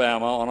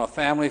Alabama on a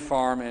family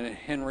farm in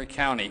Henry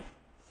County.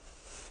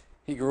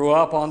 He grew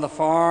up on the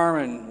farm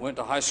and went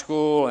to high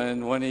school,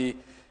 and when he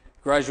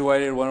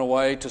graduated, went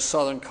away to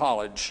Southern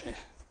College,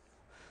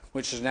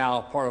 which is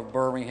now part of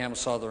Birmingham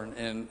Southern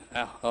in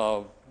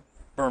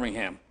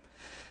Birmingham.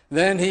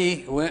 Then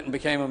he went and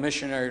became a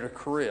missionary to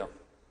Korea.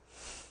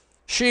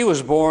 She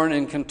was born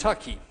in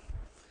Kentucky,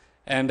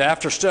 and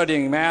after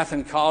studying math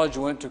in college,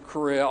 went to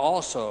Korea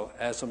also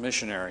as a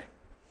missionary.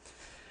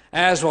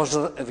 As was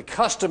the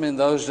custom in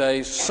those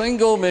days,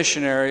 single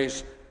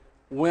missionaries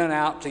went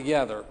out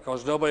together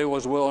because nobody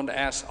was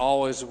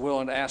always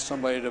willing to ask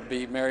somebody to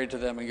be married to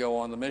them and go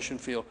on the mission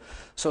field.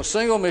 So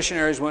single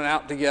missionaries went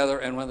out together,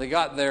 and when they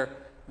got there,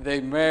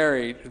 they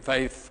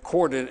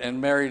courted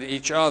and married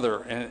each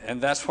other,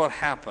 and that's what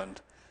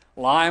happened.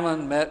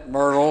 Lyman met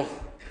Myrtle,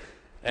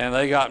 and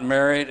they got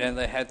married, and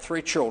they had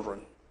 3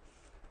 children.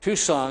 2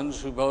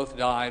 sons who both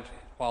died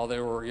while they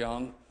were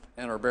young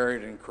and are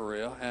buried in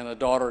Korea, and a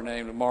daughter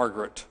named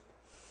Margaret.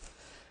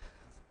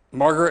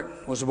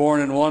 Margaret was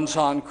born in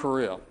Wonsan,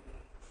 Korea.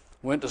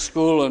 Went to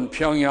school in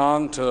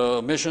Pyongyang, to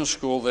a mission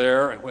school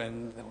there,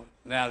 when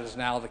that is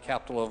now the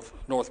capital of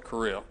North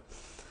Korea.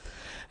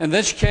 And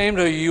then she came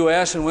to the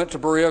U.S. and went to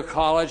Berea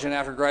College, and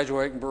after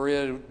graduating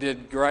Berea,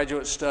 did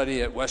graduate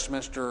study at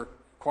Westminster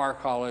Choir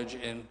College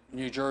in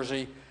New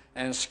Jersey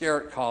and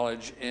Scarrett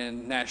College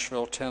in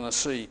Nashville,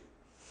 Tennessee.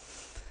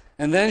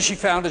 And then she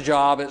found a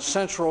job at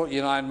Central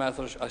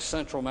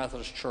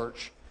Methodist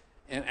Church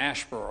in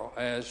Asheboro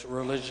as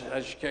religious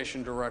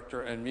education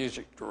director and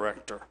music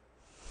director.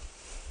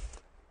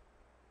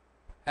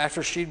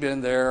 After she'd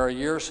been there a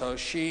year or so,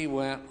 she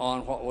went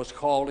on what was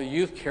called a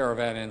youth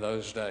caravan in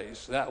those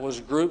days. That was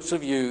groups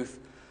of youth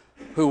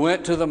who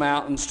went to the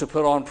mountains to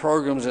put on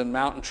programs in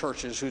mountain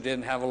churches who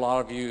didn't have a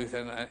lot of youth,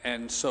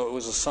 and so it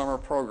was a summer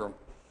program.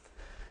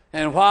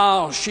 And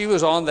while she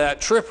was on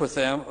that trip with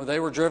them, they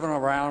were driven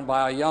around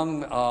by a young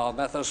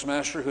Methodist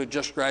minister who had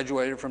just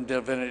graduated from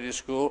divinity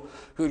school,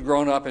 who'd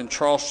grown up in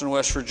Charleston,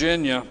 West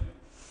Virginia.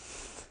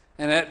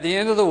 And at the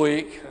end of the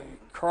week,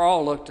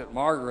 Carl looked at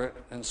Margaret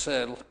and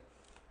said,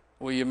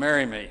 "Will you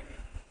marry me?"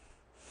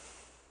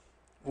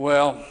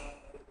 Well,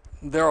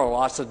 there are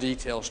lots of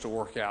details to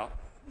work out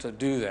to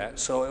do that.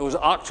 So it was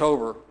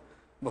October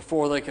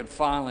before they could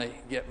finally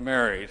get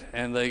married,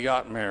 and they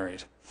got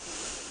married.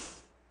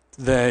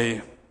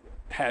 They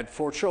had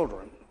 4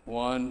 children,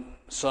 1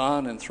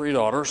 son and 3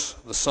 daughters.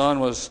 The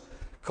son was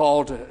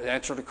called to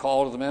answer the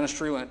call to the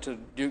ministry, went to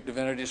Duke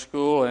Divinity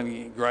School, and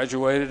he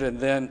graduated, and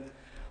then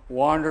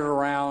wandered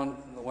around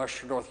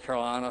western North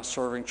Carolina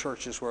serving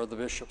churches where the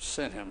bishop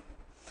sent him.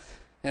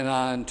 And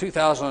in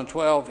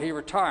 2012, he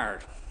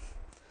retired.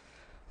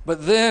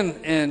 But then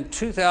in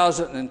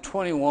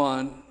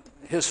 2021,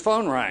 his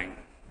phone rang,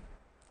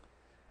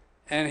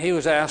 and he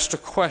was asked a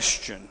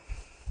question.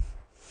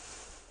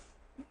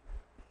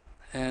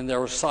 And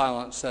there was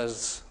silence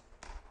as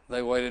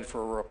they waited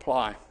for a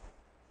reply.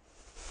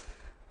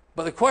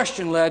 But the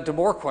question led to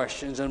more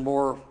questions and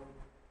more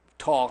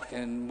talk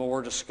and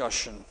more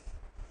discussion.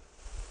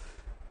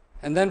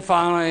 And then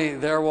finally,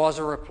 there was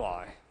a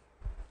reply.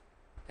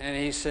 And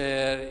he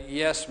said,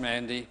 "Yes,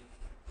 Mandy,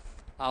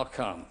 I'll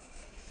come."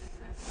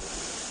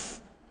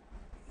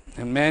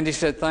 And Mandy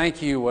said,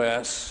 "Thank you,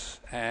 Wes,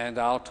 and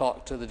I'll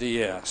talk to the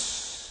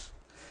DS."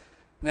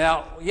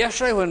 Now,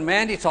 yesterday when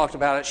Mandy talked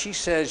about it, she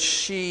said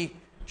she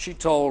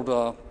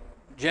told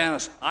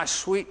Janice, "I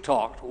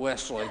sweet-talked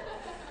Wesley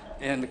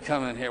into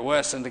coming here,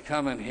 Wes into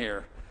coming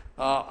here."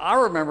 I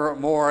remember it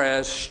more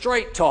as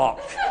straight talk.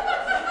 Maybe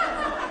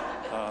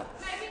that's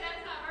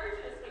not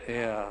urgent.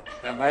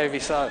 Yeah, maybe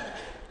so.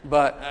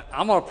 But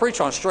I'm going to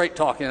preach on straight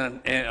talk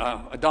in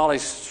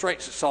Dolly's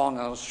straight song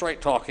on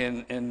straight talk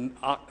in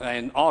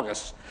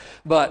August.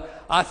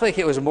 But I think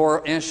it was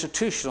more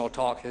institutional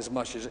talk as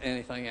much as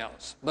anything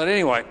else. But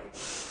anyway,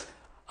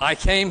 I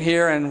came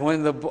here, and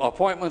when the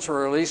appointments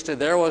were released,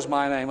 there was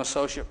my name,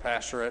 associate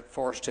pastor at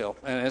Forest Hill,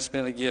 and it's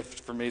been a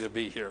gift for me to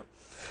be here.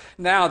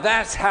 Now,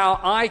 that's how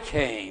I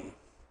came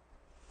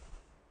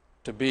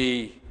to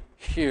be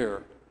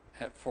here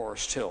at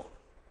Forest Hill.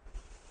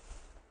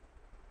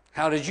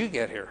 How did you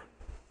get here?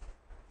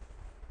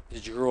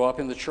 Did you grow up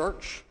in the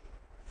church?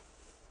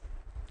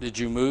 Did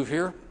you move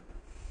here?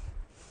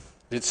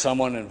 Did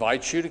someone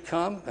invite you to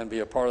come and be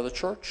a part of the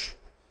church?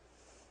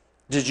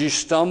 Did you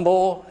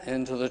stumble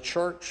into the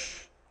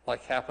church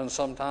like happens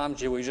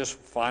sometimes? Did we just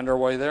find our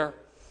way there?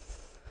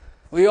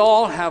 We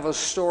all have a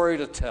story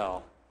to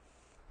tell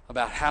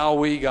about how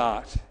we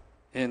got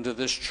into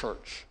this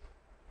church,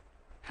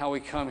 how we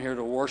come here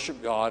to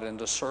worship God and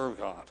to serve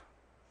God.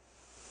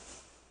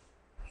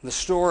 The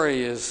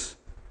story is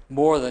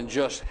more than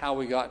just how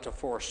we got to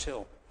Forest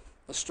Hill.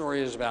 The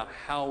story is about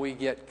how we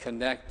get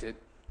connected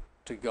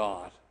to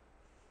God,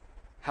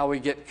 how we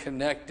get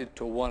connected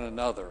to one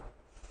another,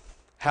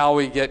 how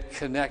we get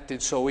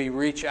connected so we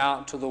reach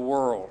out to the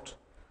world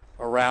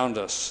around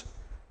us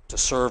to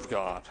serve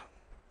God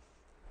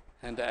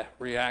and to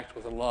react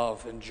with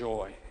love and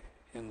joy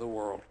in the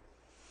world.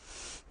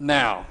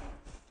 Now,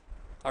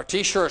 our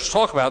t-shirts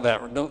talk about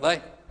that, don't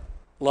they?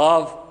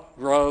 Love,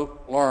 grow,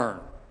 learn.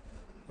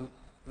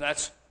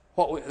 That's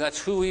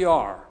who we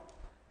are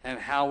and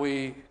how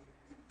we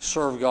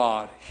serve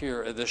God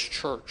here at this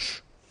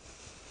church.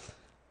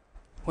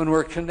 When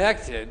we're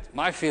connected,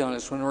 my feeling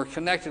is when we're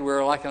connected,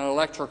 we're like an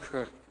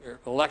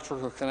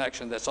electrical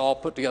connection that's all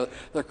put together.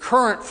 The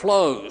current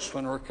flows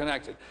when we're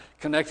connected.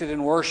 Connected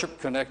in worship,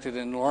 connected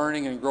in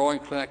learning and growing,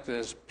 connected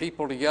as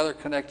people together,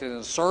 connected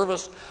in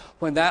service.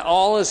 When that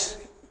all is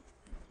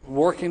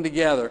working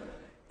together,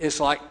 it's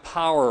like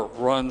power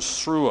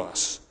runs through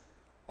us.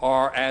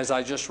 Or as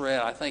I just read,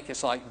 I think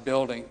it's like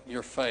building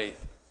your faith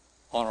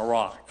on a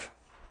rock.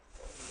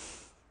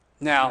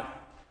 Now,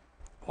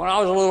 when I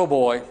was a little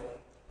boy,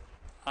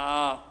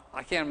 I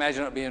can't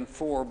imagine it being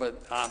 4, but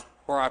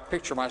where I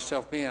picture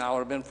myself being, I would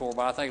have been 4,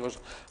 but I think it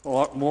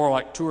was more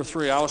like 2 or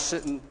 3. I was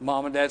sitting,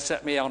 Mom and Dad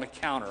set me on a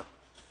counter,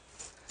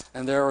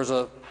 and there was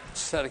a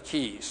set of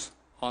keys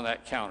on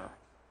that counter.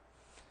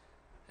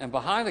 And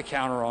behind the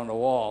counter on the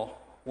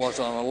wall was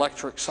an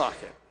electric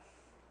socket.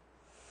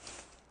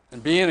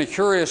 And being a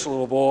curious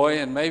little boy,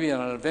 and maybe an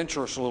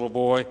adventurous little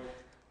boy,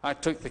 I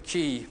took the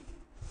key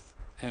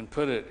and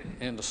put it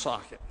in the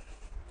socket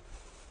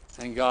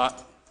and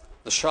got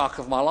the shock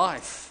of my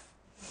life.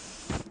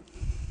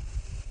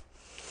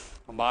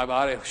 My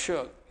body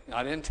shook.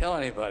 I didn't tell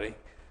anybody,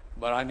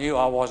 but I knew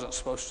I wasn't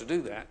supposed to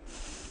do that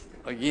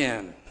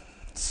again.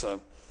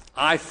 So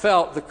I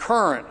felt the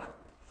current.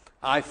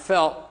 I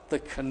felt the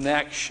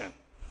connection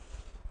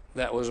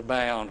that was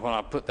bound when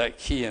I put that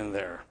key in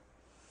there.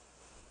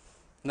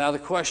 Now the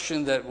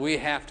question that we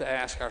have to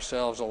ask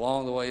ourselves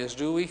along the way is,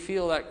 do we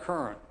feel that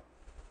current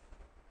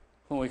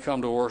when we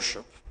come to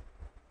worship,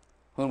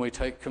 when we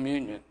take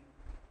communion,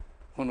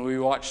 when we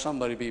watch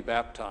somebody be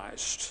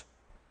baptized,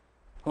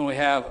 when we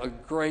have a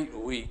great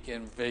week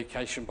in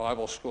Vacation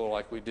Bible School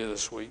like we did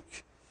this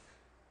week,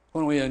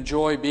 when we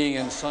enjoy being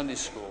in Sunday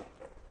school,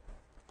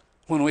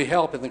 when we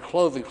help in the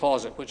clothing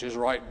closet, which is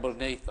right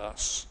beneath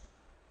us,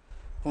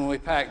 when we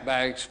pack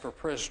bags for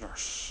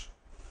prisoners.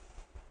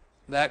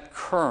 That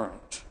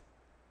current,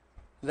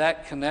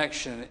 that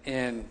connection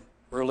in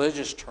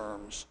religious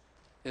terms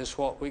is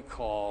what we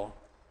call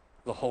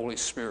the Holy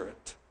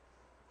Spirit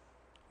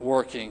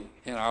working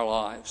in our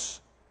lives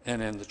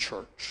and in the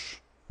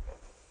church.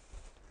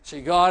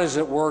 See, God is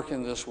at work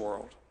in this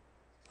world.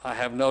 I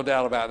have no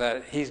doubt about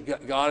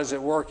that. God is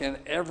at work in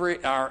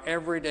our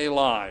everyday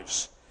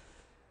lives.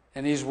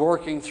 And He's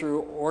working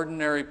through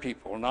ordinary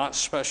people, not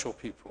special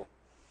people.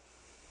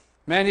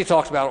 Mandy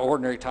talked about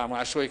ordinary time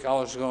last week. I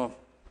was going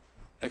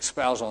to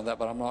espouse on that,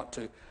 but I'm not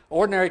to.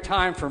 Ordinary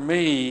time for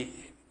me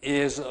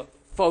is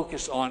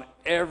focused on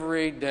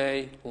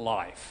everyday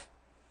life.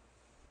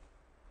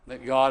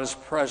 That God is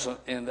present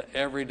in the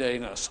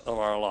everydayness of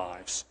our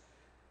lives.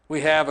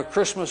 We have a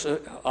Christmas,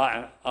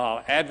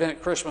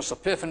 Advent, Christmas,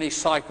 Epiphany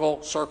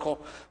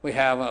circle. We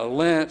have a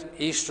Lent,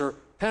 Easter,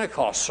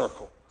 Pentecost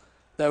circle.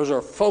 Those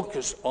are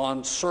focused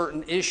on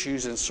certain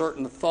issues and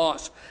certain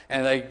thoughts,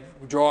 and they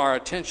draw our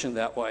attention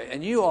that way.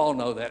 And you all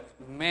know that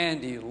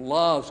Mandy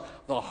loves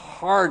the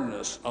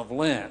hardness of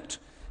Lent.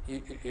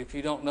 If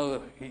you don't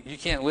know, you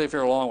can't live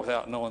here long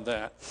without knowing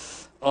that.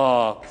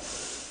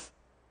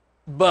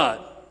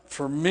 But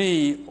for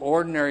me,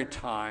 ordinary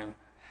time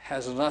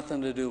has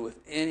nothing to do with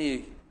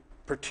any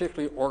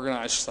particularly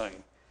organized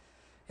thing.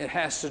 It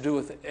has to do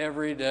with the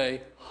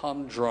everyday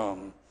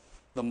humdrum,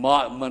 the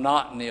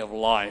monotony of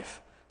life,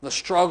 the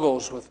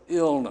struggles with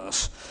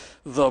illness,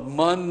 the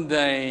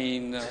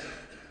mundane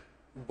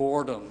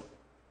boredom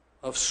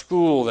of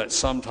school that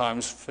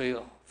sometimes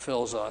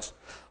fills us,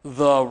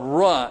 the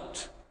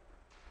rut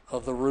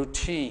of the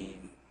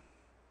routine.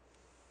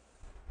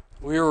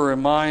 We are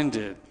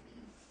reminded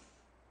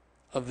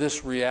of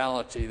this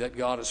reality that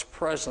God is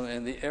present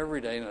in the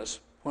everydayness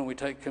when we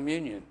take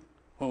communion,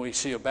 when we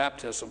see a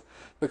baptism,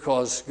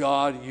 because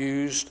God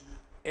used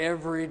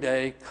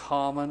everyday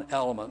common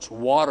elements,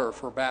 water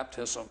for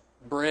baptism,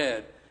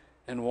 bread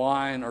and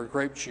wine or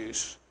grape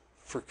juice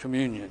for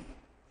communion.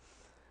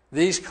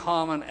 These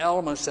common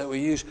elements that we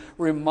use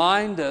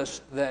remind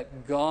us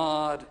that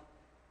God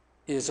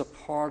is a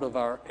part of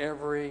our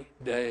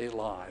everyday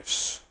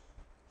lives.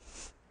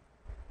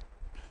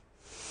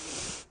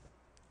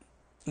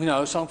 You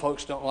know, some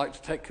folks don't like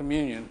to take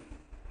communion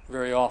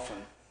very often.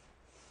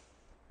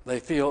 They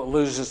feel it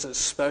loses its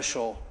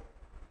special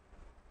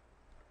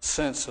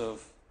sense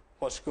of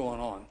what's going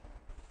on.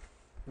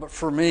 But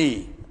for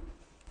me,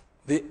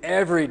 the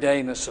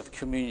everydayness of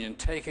communion,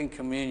 taking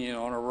communion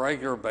on a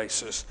regular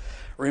basis,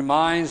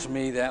 reminds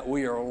me that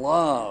we are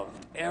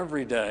loved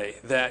every day,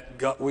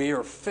 that we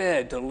are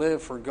fed to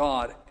live for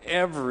God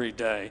every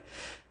day.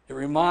 It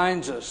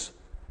reminds us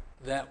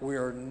that we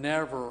are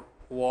never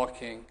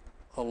walking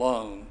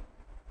alone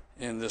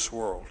in this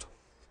world.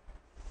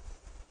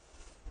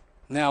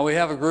 Now, we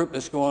have a group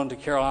that's going to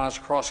Carolina's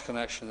Cross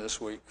Connection this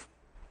week.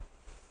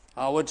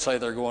 I would say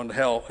they're going to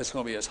hell. It's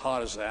going to be as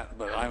hot as that,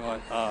 but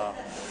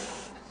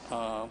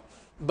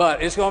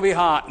but it's going to be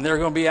hot, and they're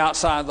going to be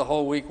outside the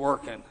whole week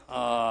working.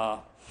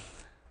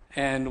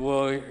 And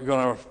we're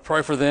going to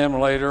pray for them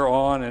later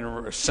on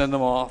and send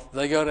them off.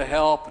 They go to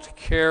help, to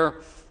care,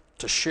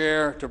 to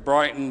share, to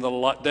brighten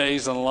the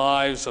days and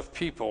lives of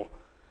people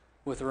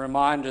with a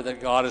reminder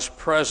that God is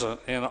present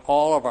in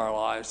all of our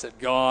lives, that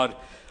God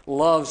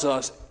loves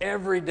us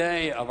every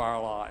day of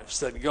our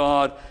lives, that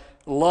God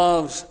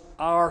loves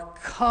our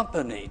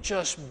company,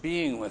 just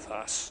being with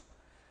us.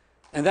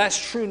 And that's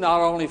true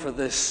not only for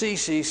the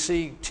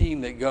CCC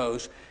team that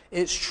goes,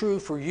 it's true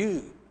for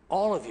you,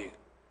 all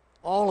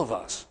of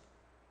us.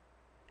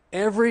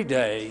 Every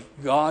day,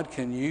 God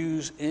can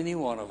use any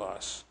one of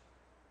us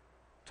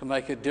to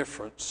make a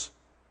difference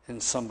in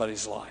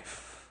somebody's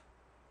life.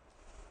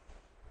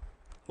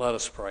 Let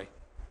us pray.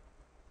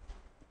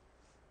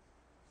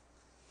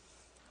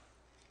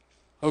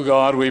 Oh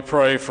God, we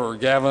pray for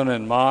Gavin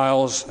and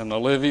Miles and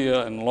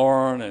Olivia and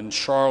Lauren and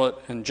Charlotte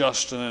and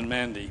Justin and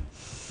Mandy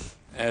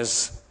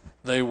as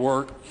they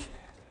work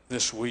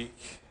this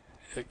week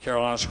at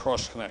Carolina's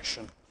Cross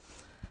Connection.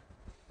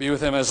 Be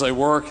with them as they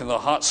work in the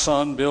hot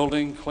sun,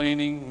 building,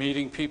 cleaning,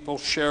 meeting people,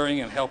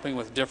 sharing, and helping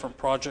with different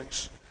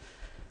projects.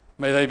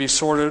 May they be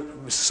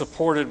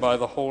supported by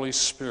the Holy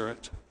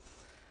Spirit.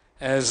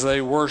 As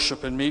they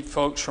worship and meet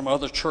folks from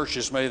other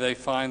churches, may they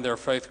find their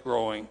faith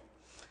growing.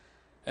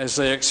 As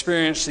they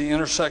experience the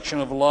intersection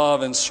of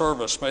love and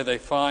service, may they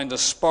find a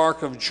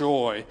spark of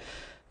joy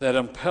that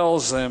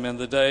impels them in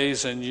the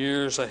days and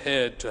years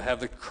ahead to have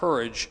the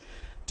courage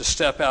to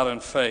step out in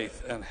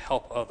faith and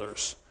help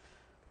others.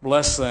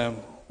 Bless them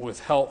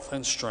with health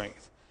and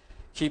strength.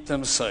 Keep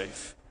them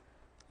safe.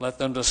 Let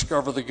them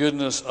discover the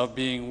goodness of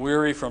being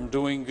weary from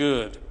doing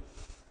good.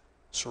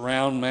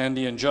 Surround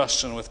Mandy and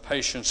Justin with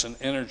patience and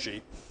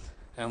energy,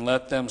 and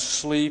let them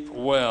sleep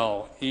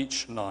well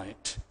each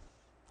night.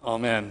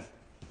 Amen.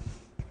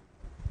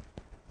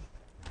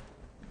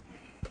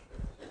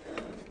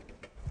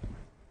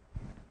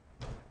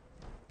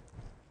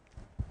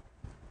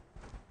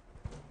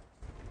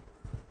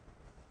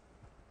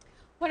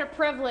 What a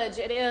privilege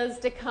it is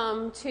to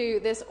come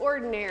to this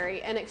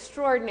ordinary and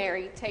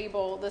extraordinary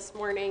table this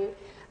morning.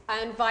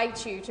 I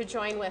invite you to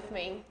join with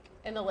me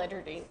in the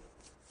liturgy.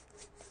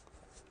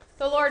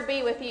 The Lord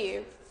be with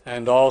you.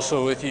 And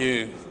also with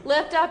you.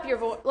 Lift up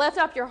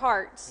your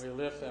hearts. We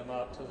lift them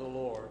up to the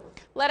Lord.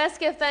 Let us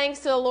give thanks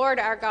to the Lord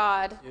our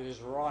God. It is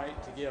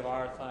right to give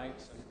our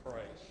thanks and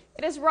praise.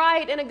 It is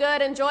right and a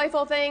good and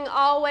joyful thing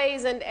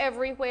always and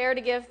everywhere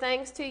to give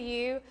thanks to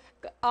you,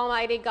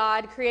 Almighty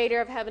God,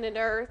 creator of heaven and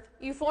earth.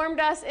 You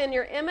formed us in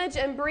your image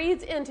and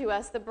breathed into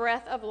us the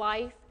breath of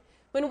life.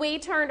 When we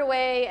turned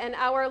away and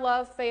our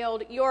love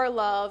failed, your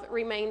love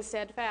remained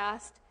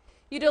steadfast.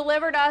 You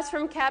delivered us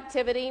from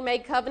captivity,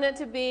 made covenant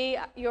to be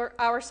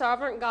our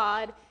sovereign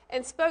God,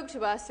 and spoke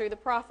to us through the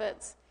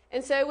prophets.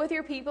 And so with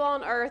your people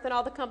on earth and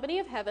all the company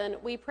of heaven,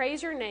 we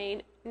praise your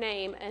name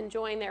and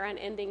join their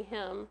unending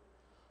hymn.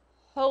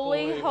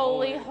 Holy,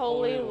 holy,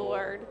 holy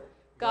Lord,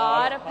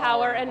 God of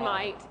power and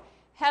might,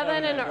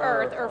 heaven and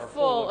earth are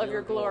full of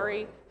your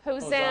glory.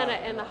 Hosanna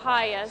in the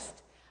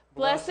highest.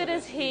 Blessed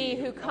is he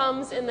who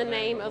comes in the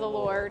name of the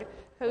Lord.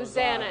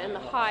 Hosanna in the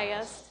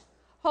highest.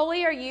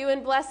 Holy are you,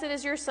 and blessed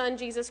is your Son,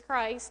 Jesus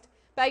Christ.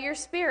 By your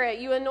Spirit,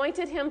 you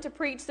anointed him to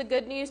preach the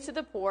good news to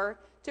the poor,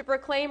 to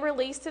proclaim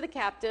release to the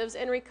captives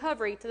and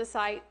recovery to the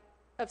sight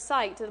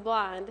to the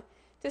blind,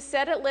 to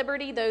set at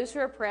liberty those who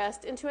are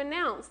oppressed, and to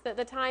announce that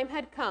the time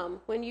had come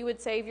when you would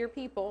save your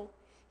people.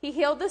 He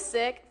healed the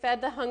sick,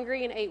 fed the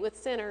hungry, and ate with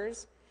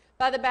sinners.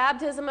 By the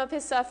baptism of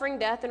his suffering,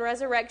 death, and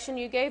resurrection,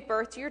 you gave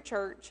birth to your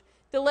church,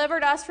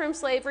 delivered us from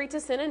slavery to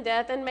sin and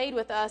death, and made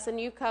with us a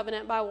new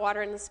covenant by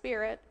water and the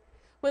Spirit.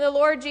 When the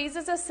Lord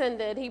Jesus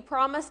ascended, he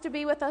promised to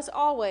be with us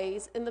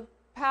always in the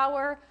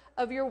power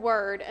of your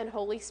word and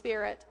Holy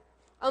Spirit.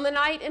 On the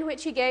night in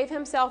which he gave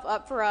himself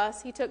up for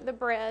us, he took the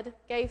bread,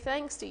 gave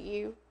thanks to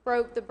you,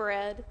 broke the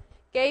bread,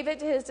 gave it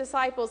to his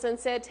disciples, and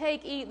said,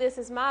 "Take, eat, this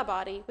is my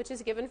body, which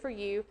is given for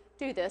you.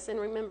 Do this in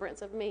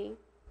remembrance of me."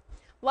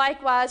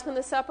 Likewise, when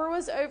the supper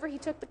was over, he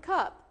took the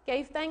cup,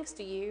 gave thanks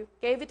to you,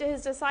 gave it to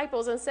his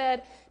disciples, and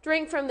said,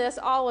 "Drink from this,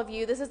 all of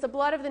you. This is the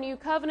blood of the new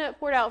covenant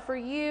poured out for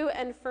you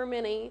and for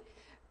many.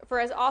 For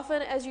as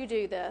often as you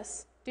do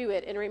this, do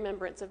it in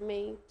remembrance of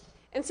me."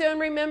 And so in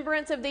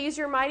remembrance of these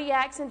your mighty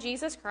acts in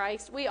Jesus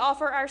Christ, we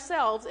offer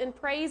ourselves in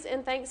praise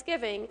and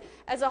thanksgiving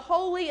as a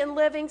holy and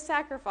living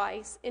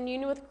sacrifice in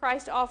union with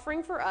Christ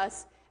offering for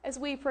us as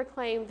we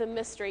proclaim the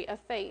mystery of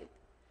faith.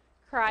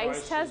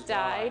 Christ has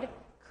died.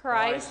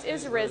 Christ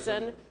is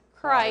risen.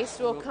 Christ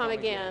will come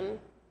again.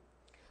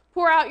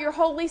 Pour out your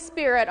Holy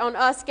Spirit on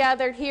us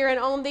gathered here and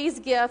on these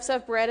gifts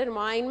of bread and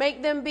wine.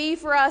 Make them be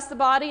for us the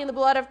body and the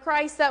blood of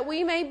Christ, that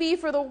we may be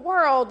for the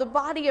world the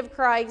body of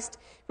Christ,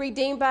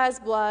 redeemed by his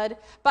blood.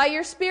 By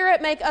your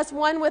Spirit, make us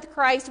one with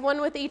Christ,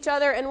 one with each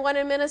other, and one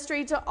in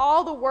ministry to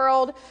all the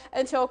world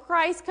until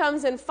Christ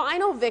comes in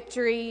final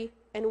victory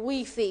and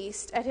we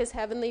feast at his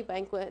heavenly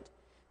banquet.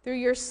 Through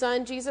your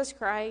Son, Jesus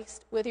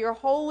Christ, with your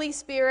Holy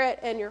Spirit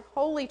and your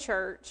holy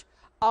church,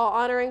 all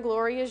honor and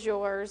glory is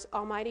yours,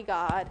 Almighty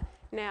God,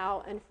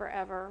 now and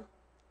forever.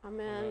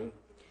 Amen.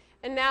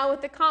 And now,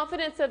 with the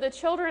confidence of the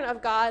children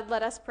of God,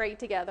 let us pray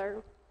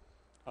together.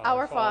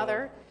 Our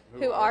Father,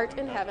 who art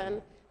in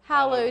heaven,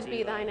 hallowed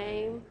be thy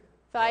name.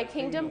 Thy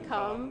kingdom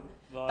come,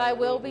 thy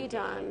will be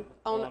done,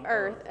 on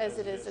earth as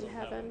it is in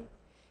heaven.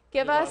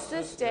 Give us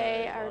this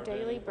day our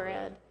daily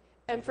bread,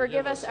 and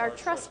forgive us our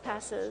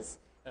trespasses,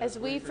 as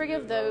we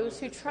forgive those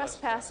who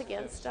trespass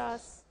against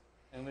us.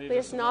 Lead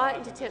us not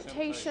into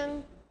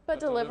temptation, but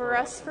deliver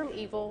us from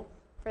evil.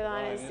 For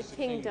thine is the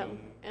kingdom,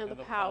 and the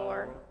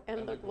power,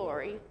 and the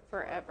glory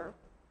forever.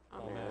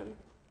 Amen.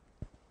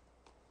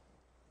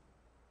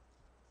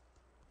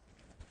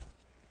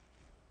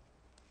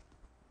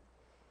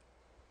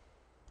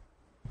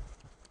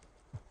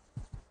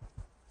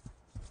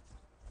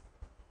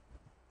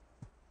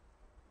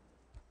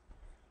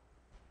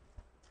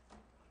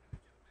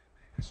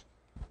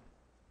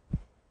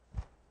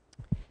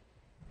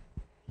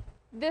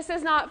 This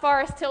is not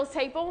Forest Hill's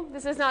table.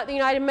 This is not the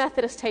United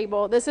Methodist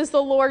table. This is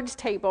the Lord's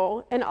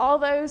table. And all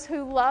those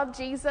who love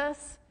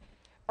Jesus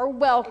are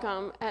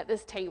welcome at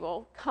this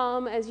table.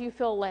 Come as you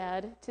feel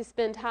led to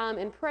spend time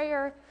in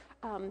prayer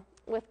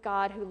with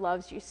God who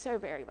loves you so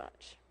very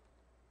much.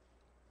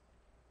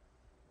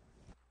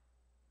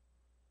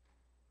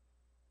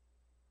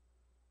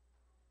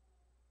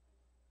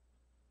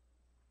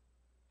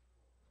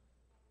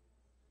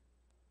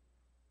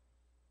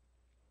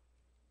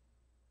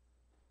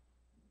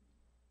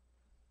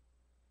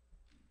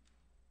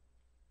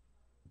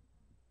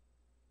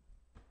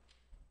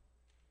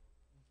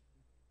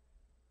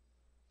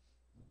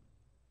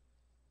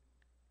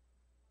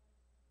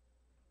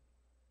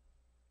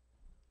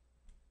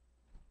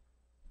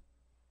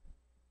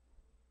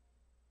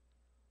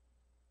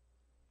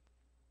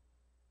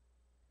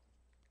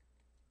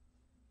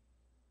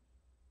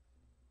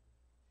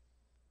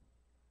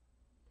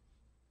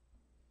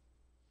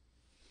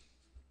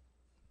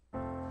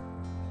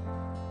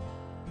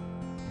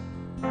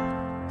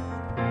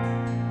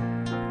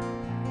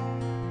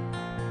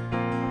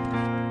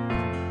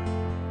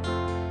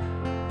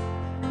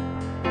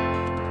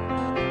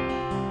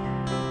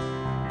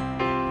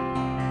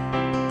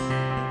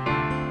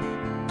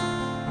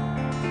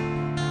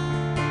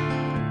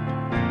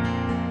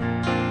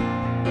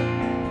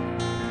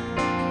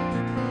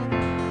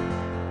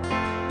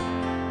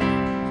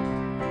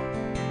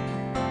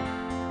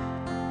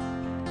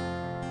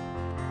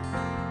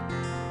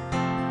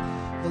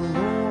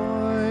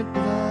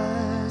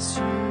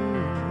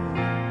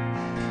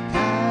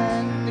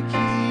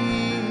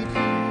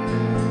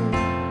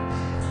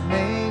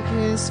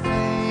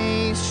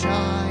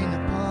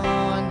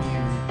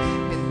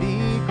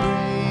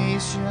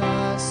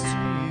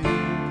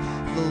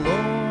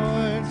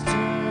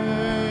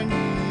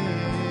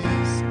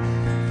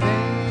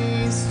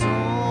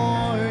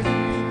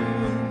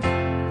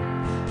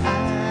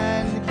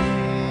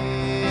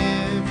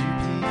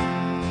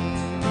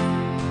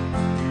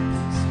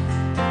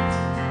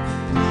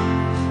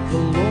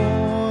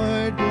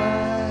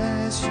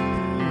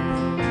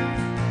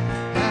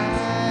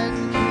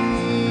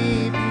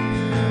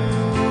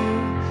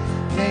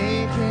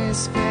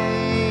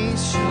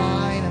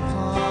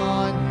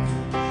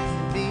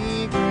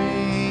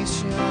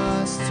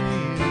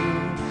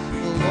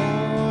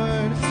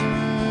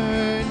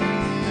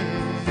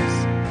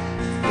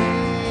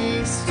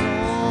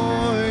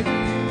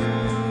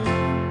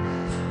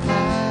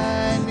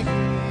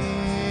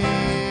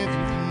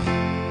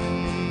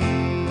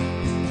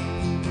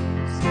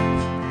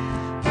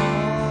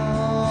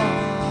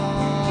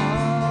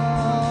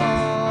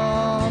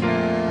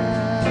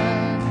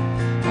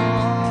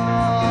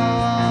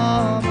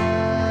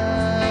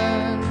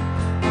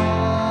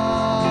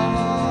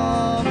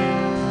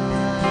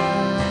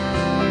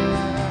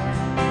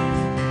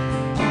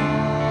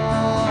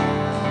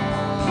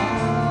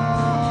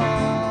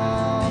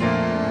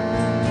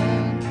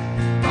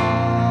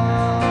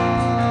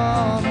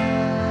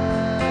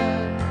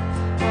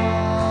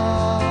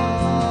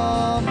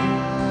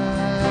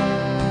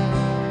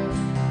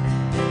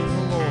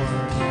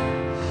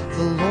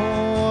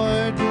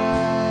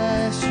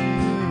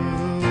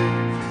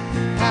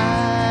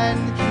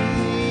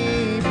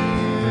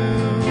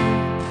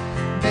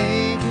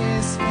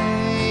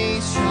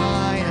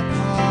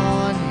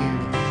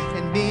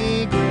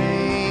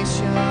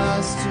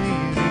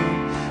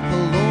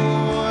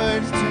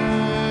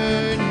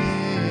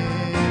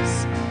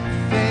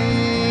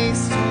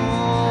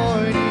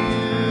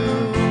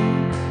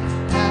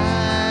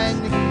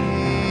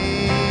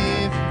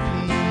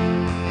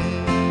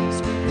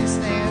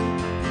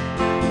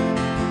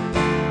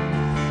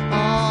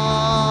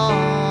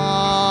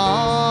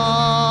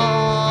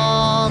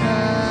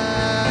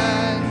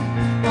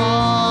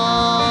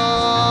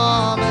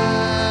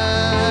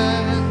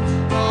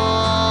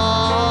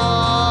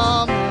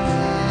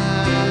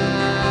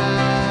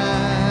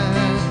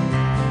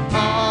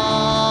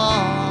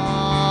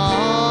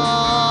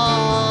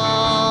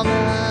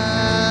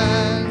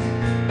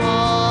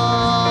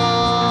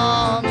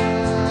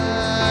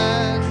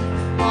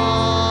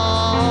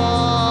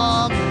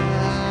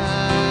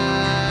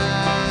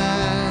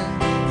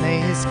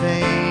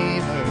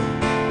 favor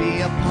be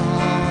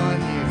upon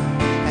you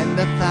and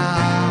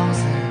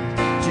 1,000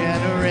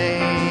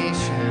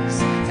 generations,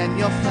 and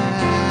your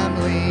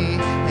family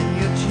and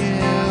your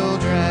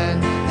children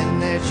and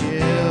their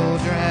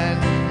children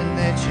and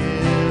their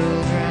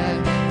children.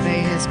 May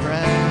his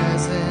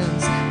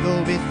presence go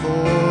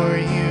before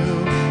you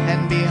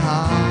and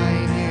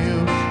behind you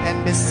and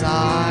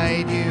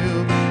beside you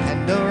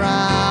and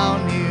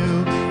around you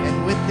and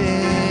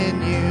within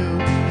you.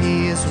 He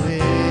is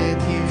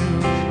with you.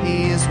 He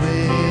is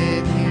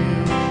with you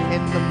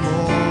in the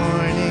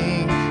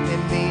morning,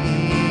 in the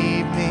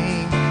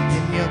evening,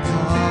 in your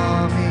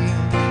coming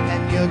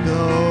and your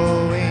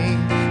going,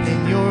 in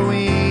your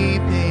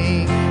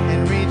weeping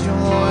and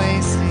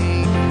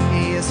rejoicing.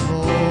 He is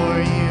for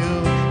you.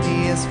 He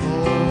is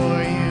for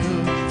you.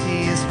 He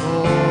is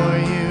for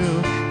you.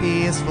 He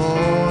is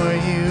for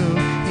you.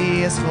 He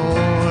is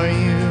for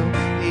you.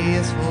 He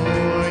is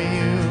for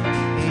you.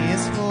 He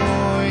is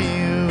for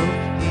you.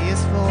 He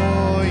is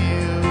for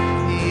you.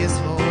 He is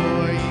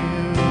for you.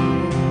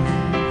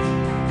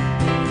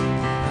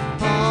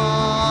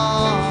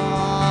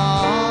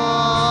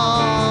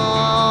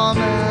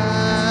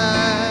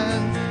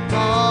 Amen.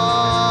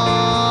 Amen.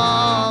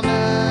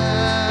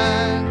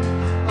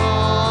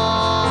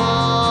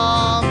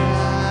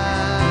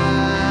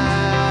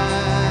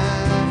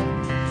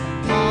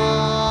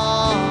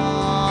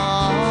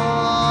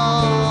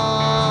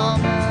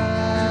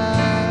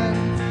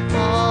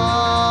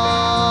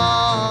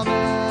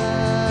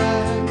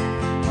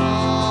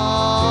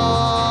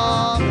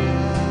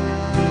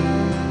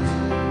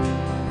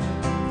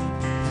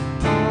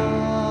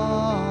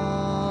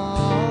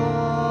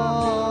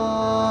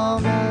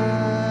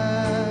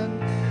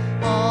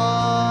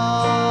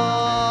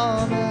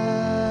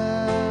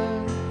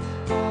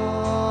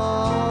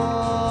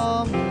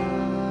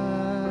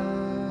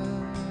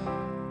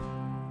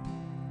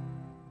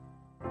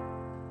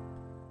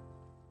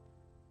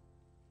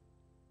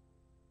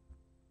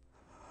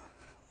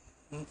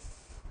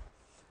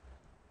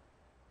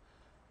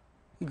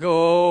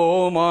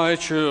 Go, my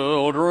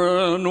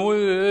children,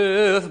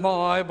 with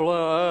my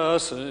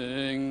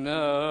blessing,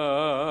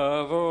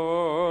 never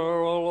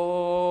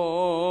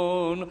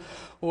alone.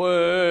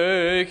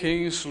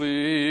 Waking,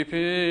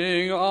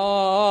 sleeping,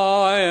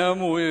 I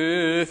am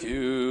with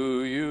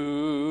you.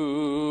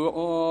 You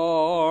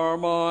are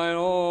mine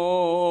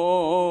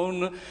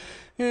own.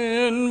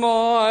 In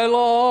my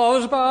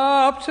love's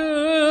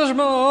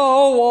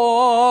baptismal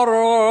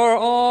water,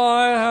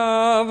 I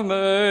have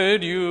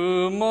made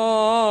you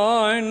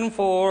mine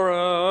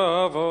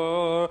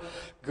forever.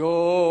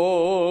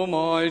 Go,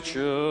 my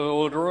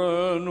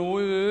children,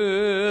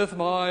 with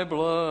my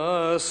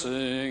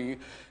blessing.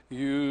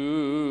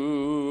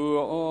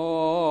 You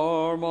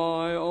are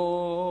my own.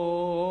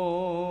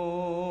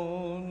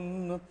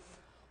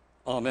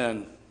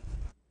 Amen.